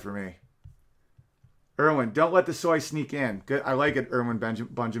sad for me. Erwin, don't let the soy sneak in. Good. I like it, Erwin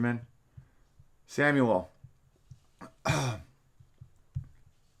Benjamin. Samuel.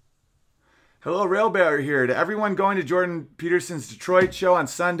 Hello, Railbear here. To everyone going to Jordan Peterson's Detroit show on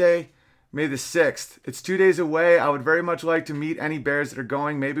Sunday, May the 6th. It's 2 days away. I would very much like to meet any bears that are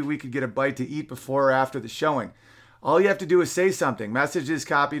going. Maybe we could get a bite to eat before or after the showing. All you have to do is say something. Message is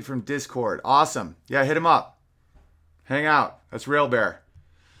copied from Discord. Awesome. Yeah, hit him up. Hang out. That's Railbear.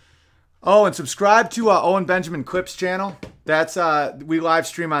 Oh, and subscribe to Owen Benjamin Clips channel. That's we live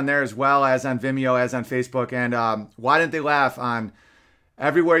stream on there as well as on Vimeo, as on Facebook. And Why Didn't They Laugh on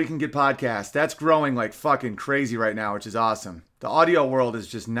everywhere you can get podcasts. That's growing like fucking crazy right now, which is awesome. The audio world is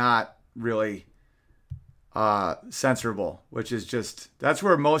just not really censorable, which is just, that's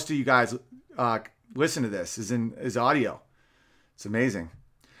where most of you guys listen to this is audio. It's amazing.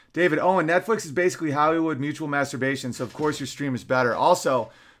 David Owen, Netflix is basically Hollywood mutual masturbation, so of course your stream is better. Also,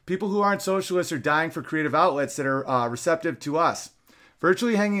 people who aren't socialists are dying for creative outlets that are receptive to us.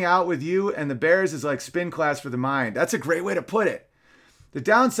 Virtually hanging out with you and the bears is like spin class for the mind. That's a great way to put it. The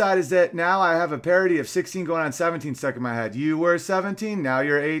downside is that now I have a parody of 16 going on 17 stuck in my head. You were 17, now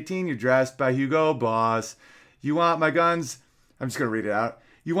you're 18, you're dressed by Hugo Boss. You want my guns? I'm just going to read it out.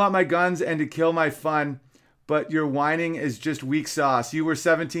 You want my guns and to kill my fun, but your whining is just weak sauce. You were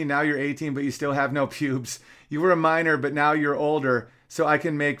 17, now you're 18, but you still have no pubes. You were a minor, but now you're older, so I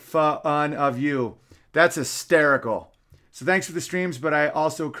can make fun of you. That's hysterical. So thanks for the streams, but I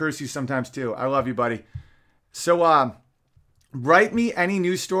also curse you sometimes too. I love you, buddy. So, write me any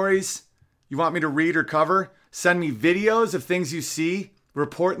news stories you want me to read or cover. Send me videos of things you see.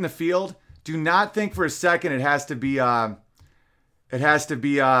 Report in the field. Do not think for a second it has to be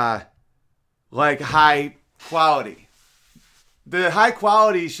like high quality. The high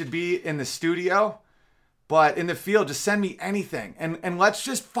quality should be in the studio, but in the field, just send me anything. And let's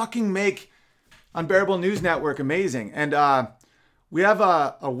just fucking make Unbearable News Network amazing. And we have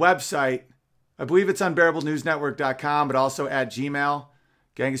a website. I believe it's unbearablenewsnetwork.com, but also at Gmail.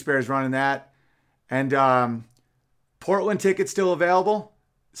 Genghis Bear is running that. And Portland tickets still available.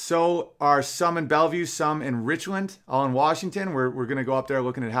 So are some in Bellevue, some in Richland, all in Washington. We're going to go up there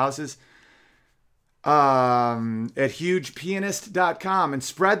looking at houses. At hugepianist.com and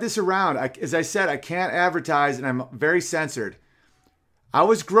spread this around. As I said, I can't advertise and I'm very censored. I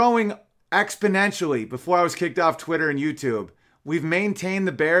was growing exponentially before I was kicked off Twitter and YouTube. We've maintained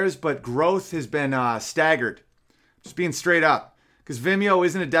the bears, but growth has been staggered. Just being straight up. Because Vimeo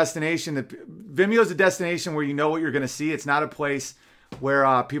isn't a destination. Vimeo is a destination where you know what you're going to see. It's not a place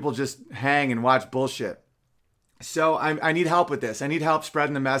where people just hang and watch bullshit. So I need help with this. I need help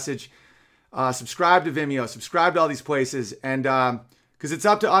spreading the message. Subscribe to Vimeo. Subscribe to all these places. And because it's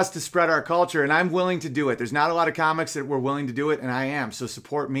up to us to spread our culture. And I'm willing to do it. There's not a lot of comics that were willing to do it. And I am. So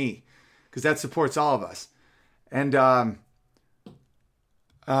support me. Because that supports all of us. And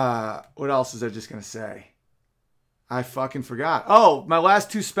what else was I just going to say? I fucking forgot. Oh, my last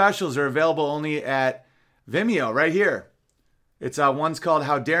 2 specials are available only at Vimeo right here. It's one's called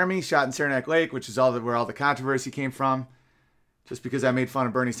How Dare Me, shot in Saranac Lake, which is where all the controversy came from. Just because I made fun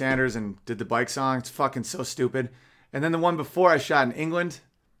of Bernie Sanders and did the bike song. It's fucking so stupid. And then the one before I shot in England,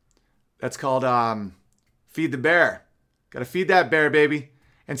 that's called Feed the Bear. Gotta feed that bear, baby.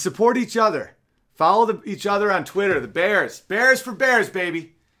 And support each other. Follow each other on Twitter. The Bears. Bears for bears,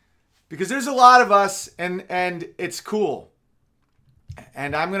 baby. Because there's a lot of us and it's cool.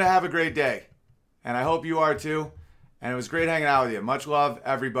 And I'm going to have a great day. And I hope you are too. And it was great hanging out with you. Much love,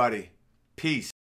 everybody. Peace.